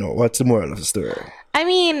be learned now. What's the moral of the story? I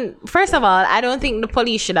mean, first of all, I don't think the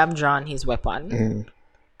police should have drawn his weapon.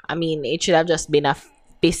 I mean, it should have just been a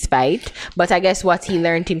fist fight. But I guess what he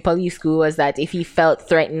learned in police school was that if he felt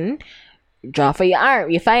threatened, draw for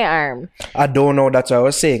your firearm. I don't know. That's what I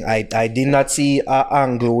was saying. I did not see an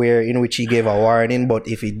angle where in which he gave a warning. But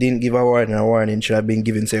if he didn't give a warning should have been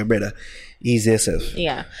given to your brother. Easy yourself.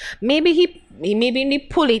 Yeah, maybe he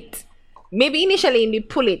pull it. Maybe initially he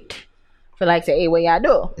pull it for like say, hey, what you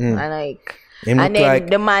do? And like. Him And look then like,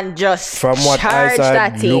 the man just from what I charged saw,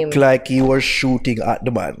 at him. looked like he was shooting at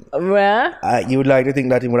the man. Yeah. You would like to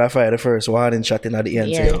think that he would have fired the first one and shot in at the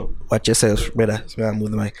end. Yeah. So, watch yourself, brother. So I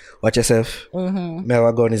move the mic. Watch yourself.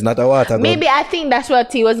 My gun is not a water gun. Maybe I think that's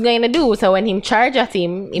what he was going to do. So when him charge at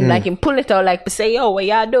him pull it out like to say, yo, what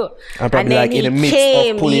y'all do? And probably then like in the midst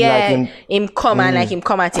of pulling like him come and like him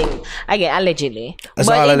come at him. Again, allegedly. That's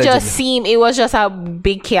But all it allegedly. just seemed, it was just a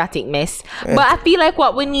big chaotic mess. But I feel like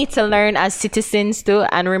what we need to learn as citizens too,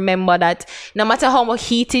 and remember that no matter how much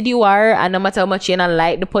heated you are and no matter how much you don't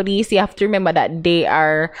like the police, you have to remember that they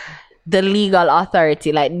are the legal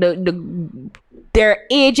authority, like their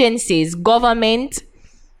agencies, government,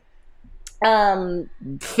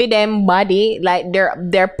 for them body, like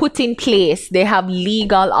they're put in place, they have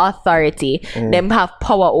legal authority, them have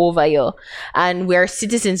power over you, and we're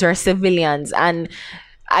citizens, we're civilians, and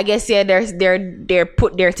I guess they're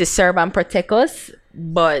put there to serve and protect us,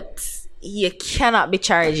 but you cannot be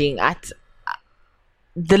charging at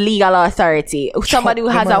the legal authority. Somebody who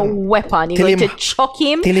has a weapon, you're going to chuck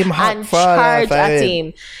him and charge at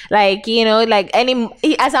him. Like, you know, like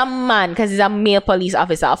as a man, because he's a male police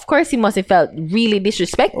officer, of course he must have felt really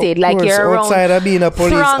disrespected. Like, you're around outside of being a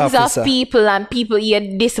police throngs officer. of people, and people hear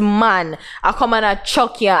this man are coming and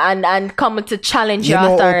chuck you and come to challenge You your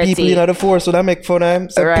know, authority. people in the force would make fun of him.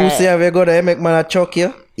 Say, Right. pussy, have you got to make man a chuck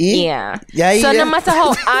you? Yeah. Yeah. So no matter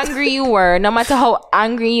how angry you were, no matter how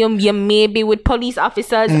angry you may be with police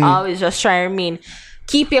officers, always just try and remain.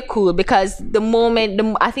 Keep your cool, because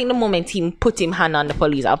I think the moment he put him hand on the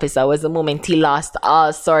police officer was the moment he lost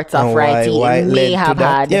all sorts of rights he may have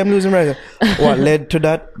had. Yeah, I'm losing right. What led to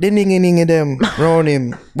that? The ningy them round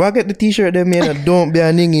him. Why get the t-shirt them in and don't be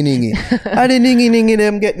a ningy. And the ningy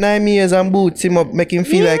them get 9 years and boots him up, make him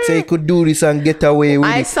feel like say he could do this and get away with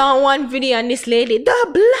I it. saw one video on this lady, the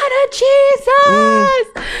blood of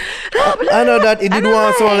Jesus. I know that it did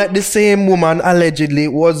want sound like the same woman allegedly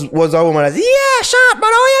was a woman that said, yeah, shot, but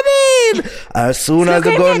how you mean? As soon as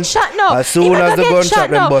the gun shot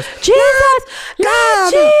them bust. Jesus,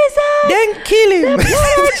 Lord Jesus, Then kill him.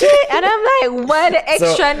 and I'm like, what the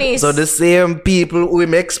extraness? So the same people who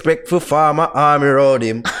him expect for farmer army around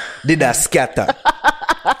him did a scatter.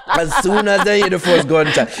 As soon as they hear the first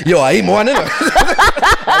gunshot, yo, him one, you know.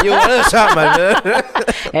 You want a shot, man.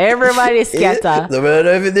 Everybody scatter. So I don't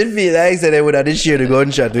know if it didn't feel like they would have shared the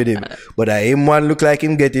gunshot with him. But him one look like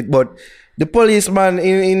him get it. But the policeman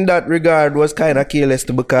in that regard was kind of careless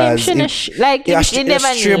too, because Him never a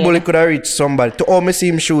stray knew. bullet could have reached somebody. To almost see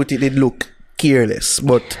him shoot, it did look careless,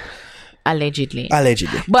 but Allegedly.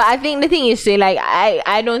 allegedly. I think the thing is, say, like,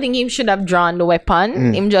 I don't think him should have drawn the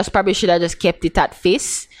weapon. Him just probably should have just kept it at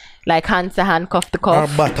fist, like hand to hand, cuff to Or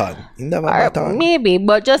cuff. baton. He never Or baton. maybe,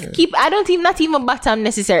 but just keep. I don't think not even baton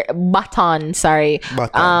necessary. Baton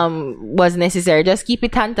was necessary. Just keep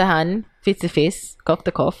it hand to hand, fist to fist, cuff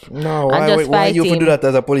to cuff. No, and just why fight you him. do that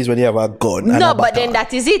as a police when you have a gun? and No, a but baton? then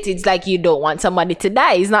that is it. It's like you don't want somebody to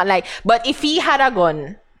die. It's not like. But if he had a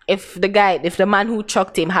gun. If the man who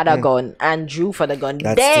chucked him had a gun and drew for the gun,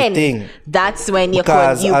 That's then the thing. that's when you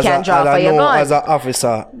Because can draw for your gun. as an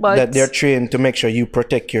officer, But- that they're trained to make sure you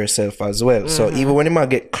protect yourself as well. So Mm-hmm. even when he might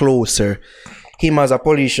get closer, him as a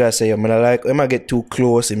police should say, I'm like, he might get too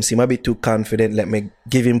close, him seem a bit too confident, let me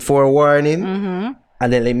give him forewarning,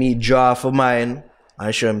 and then let me draw for mine,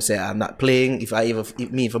 and show him say, I'm not playing. If I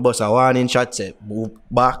bust a warning shot, say, move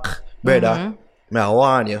back, brother, may I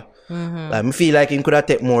warn you. Like, I feel like he could have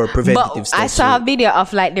taken more preventative But steps. I saw a video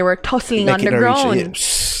of like they were tussling on Make the it a reach,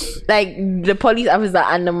 ground. Like the police officer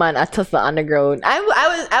and the man are tussling on the ground.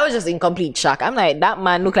 I was just in complete shock. I'm like, that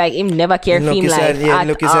man look like him never care for him life at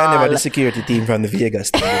look, I never all. the security team from the Vegas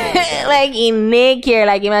team. Like in naked,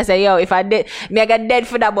 like he might say, yo, if I did me I get dead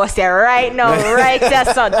for that bus there right now, right there,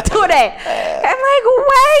 son, today. I'm like,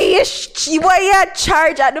 why you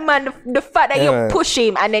charge at the man, the fact that Yeah. you push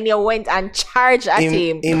him and then you went and charged at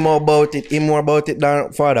him. Him more about it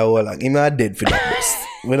than Father Olang. Him not dead for that bus.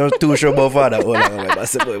 We're not too sure about Father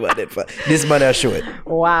Olang. This man has show it.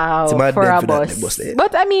 Wow, It's mad for dead a for that bus. bus there.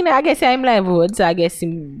 But I mean, I guess I'm livelihood, so I guess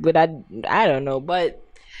him with that, I don't know. But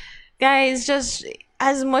guys, just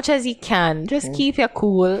as much as you can, just keep your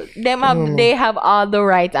cool. They have all the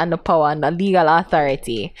right and the power and the legal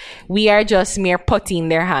authority. We are just mere putting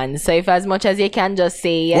their hands. So if as much as you can, just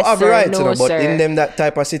say yes, Well, have the sir, right, no, you know, but sir. in them that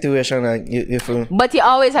type of situation, like you feel. But you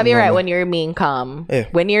always have your right when you remain calm. Yeah.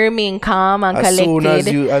 When you remain calm and As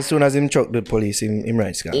collected. as soon as him chuck the police, him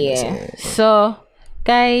rights can. Yeah. So,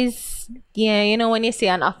 guys, yeah, you know, when you see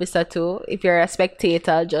an officer too, if you're a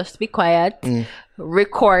spectator, just be quiet.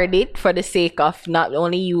 Record it for the sake of not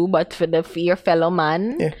only you, but for your fellow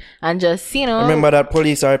man. Yeah. And just, you know. Remember that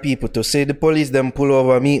police are people to say the police them pull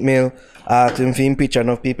over meat meal, ask him for him picture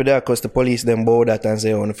enough people there because the police them bow that and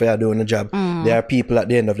say, oh, if you're doing the job. There are people at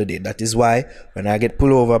the end of the day. That is why when I get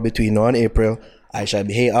pulled over between now and April, I shall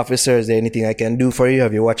be, hey officer, is there anything I can do for you?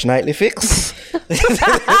 Have you watched Nightly Fix? What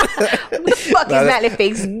the fuck is Nightly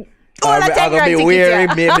Fix? All I'm the gonna 10 be grand wary,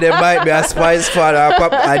 tickets, maybe there might be a spice father or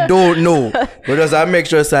pop. I don't know. But just I make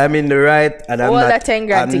sure so I'm in the right and I'm All the not, 10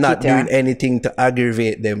 grand I'm not ticket, yeah. doing anything to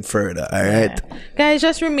aggravate them further. Alright. Guys,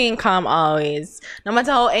 just remain calm always. No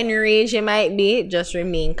matter how enraged you might be, just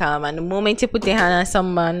remain calm. And the moment you put your hand on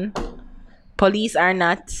someone, police are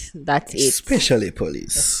not, that's it. Especially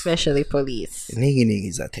police. Especially police. Niggy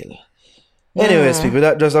is a tell. Anyways, people,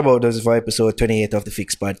 that just about does it for episode 28 of the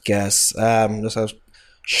Fix Podcast. Just a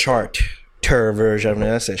short-ter version. I'm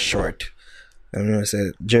gonna say short. I'm gonna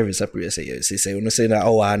say Jervis up here say I'm gonna say that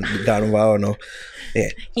and gone over no. Yeah.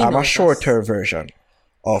 I'm a shorter version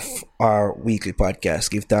of our weekly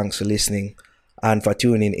podcast. Give thanks for listening and for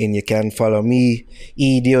tuning in. You can follow me,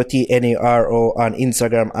 EDOTNARO, on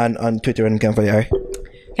Instagram and on Twitter. And you can follow you.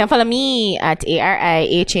 You can follow me at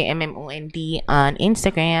ARIHAMMOND on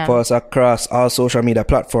Instagram. Follow us across all social media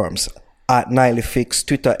platforms at Nightly Fix,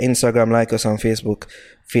 Twitter, Instagram. Like us on Facebook,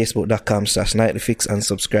 facebook.com/Nightly Fix, and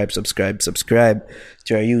subscribe to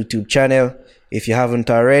our YouTube channel. If you haven't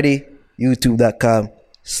already,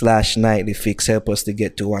 youtube.com/Nightly Fix. Help us to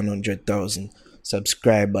get to 100,000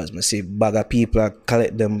 subscribers. I see bag of people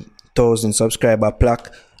collect them 1,000 subscriber plaque.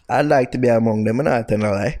 I'd like to be among them, and I tell a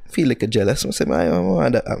lie. Feel like a jealous. I say, I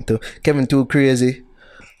want that too. Kevin Too Crazy,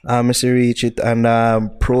 Mr. Reach It, and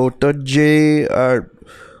Protege or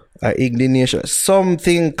Ignition.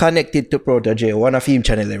 Something connected to Protege. One of him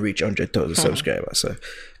channel and reach 100,000 subscribers. So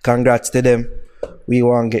congrats to them. We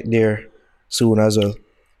want to get there soon as well.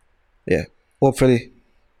 Yeah. Hopefully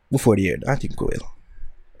before the year. I think we will.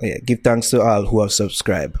 Yeah. Give thanks to all who have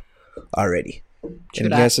subscribed already.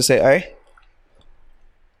 Anything else to say, alright?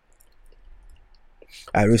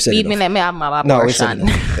 We've said Leave me, enough. let me have my No, we said abortion.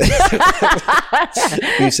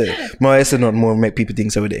 enough. We've said it. I said not more make people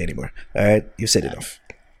think so with it anymore. Alright? You've said enough.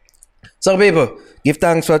 So people, give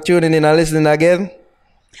thanks for tuning in and listening again.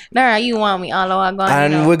 Nah, you want me all over gone.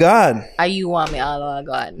 And we're gone. Are you want me all over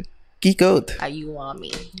gone? Geek out. Are you want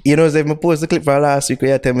me? You know, if I post the clip for last week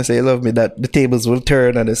where you tell me say you love me, that the tables will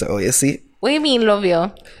turn and they say, oh, you see? What do you mean love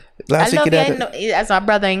you? Last I love week you as my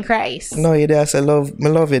brother in Christ. no, you there say love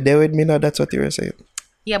you. There with me now, that's what you were saying.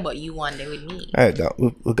 Yeah, but you want it with me. Alright,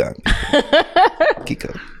 we're gone. Geek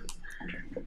out.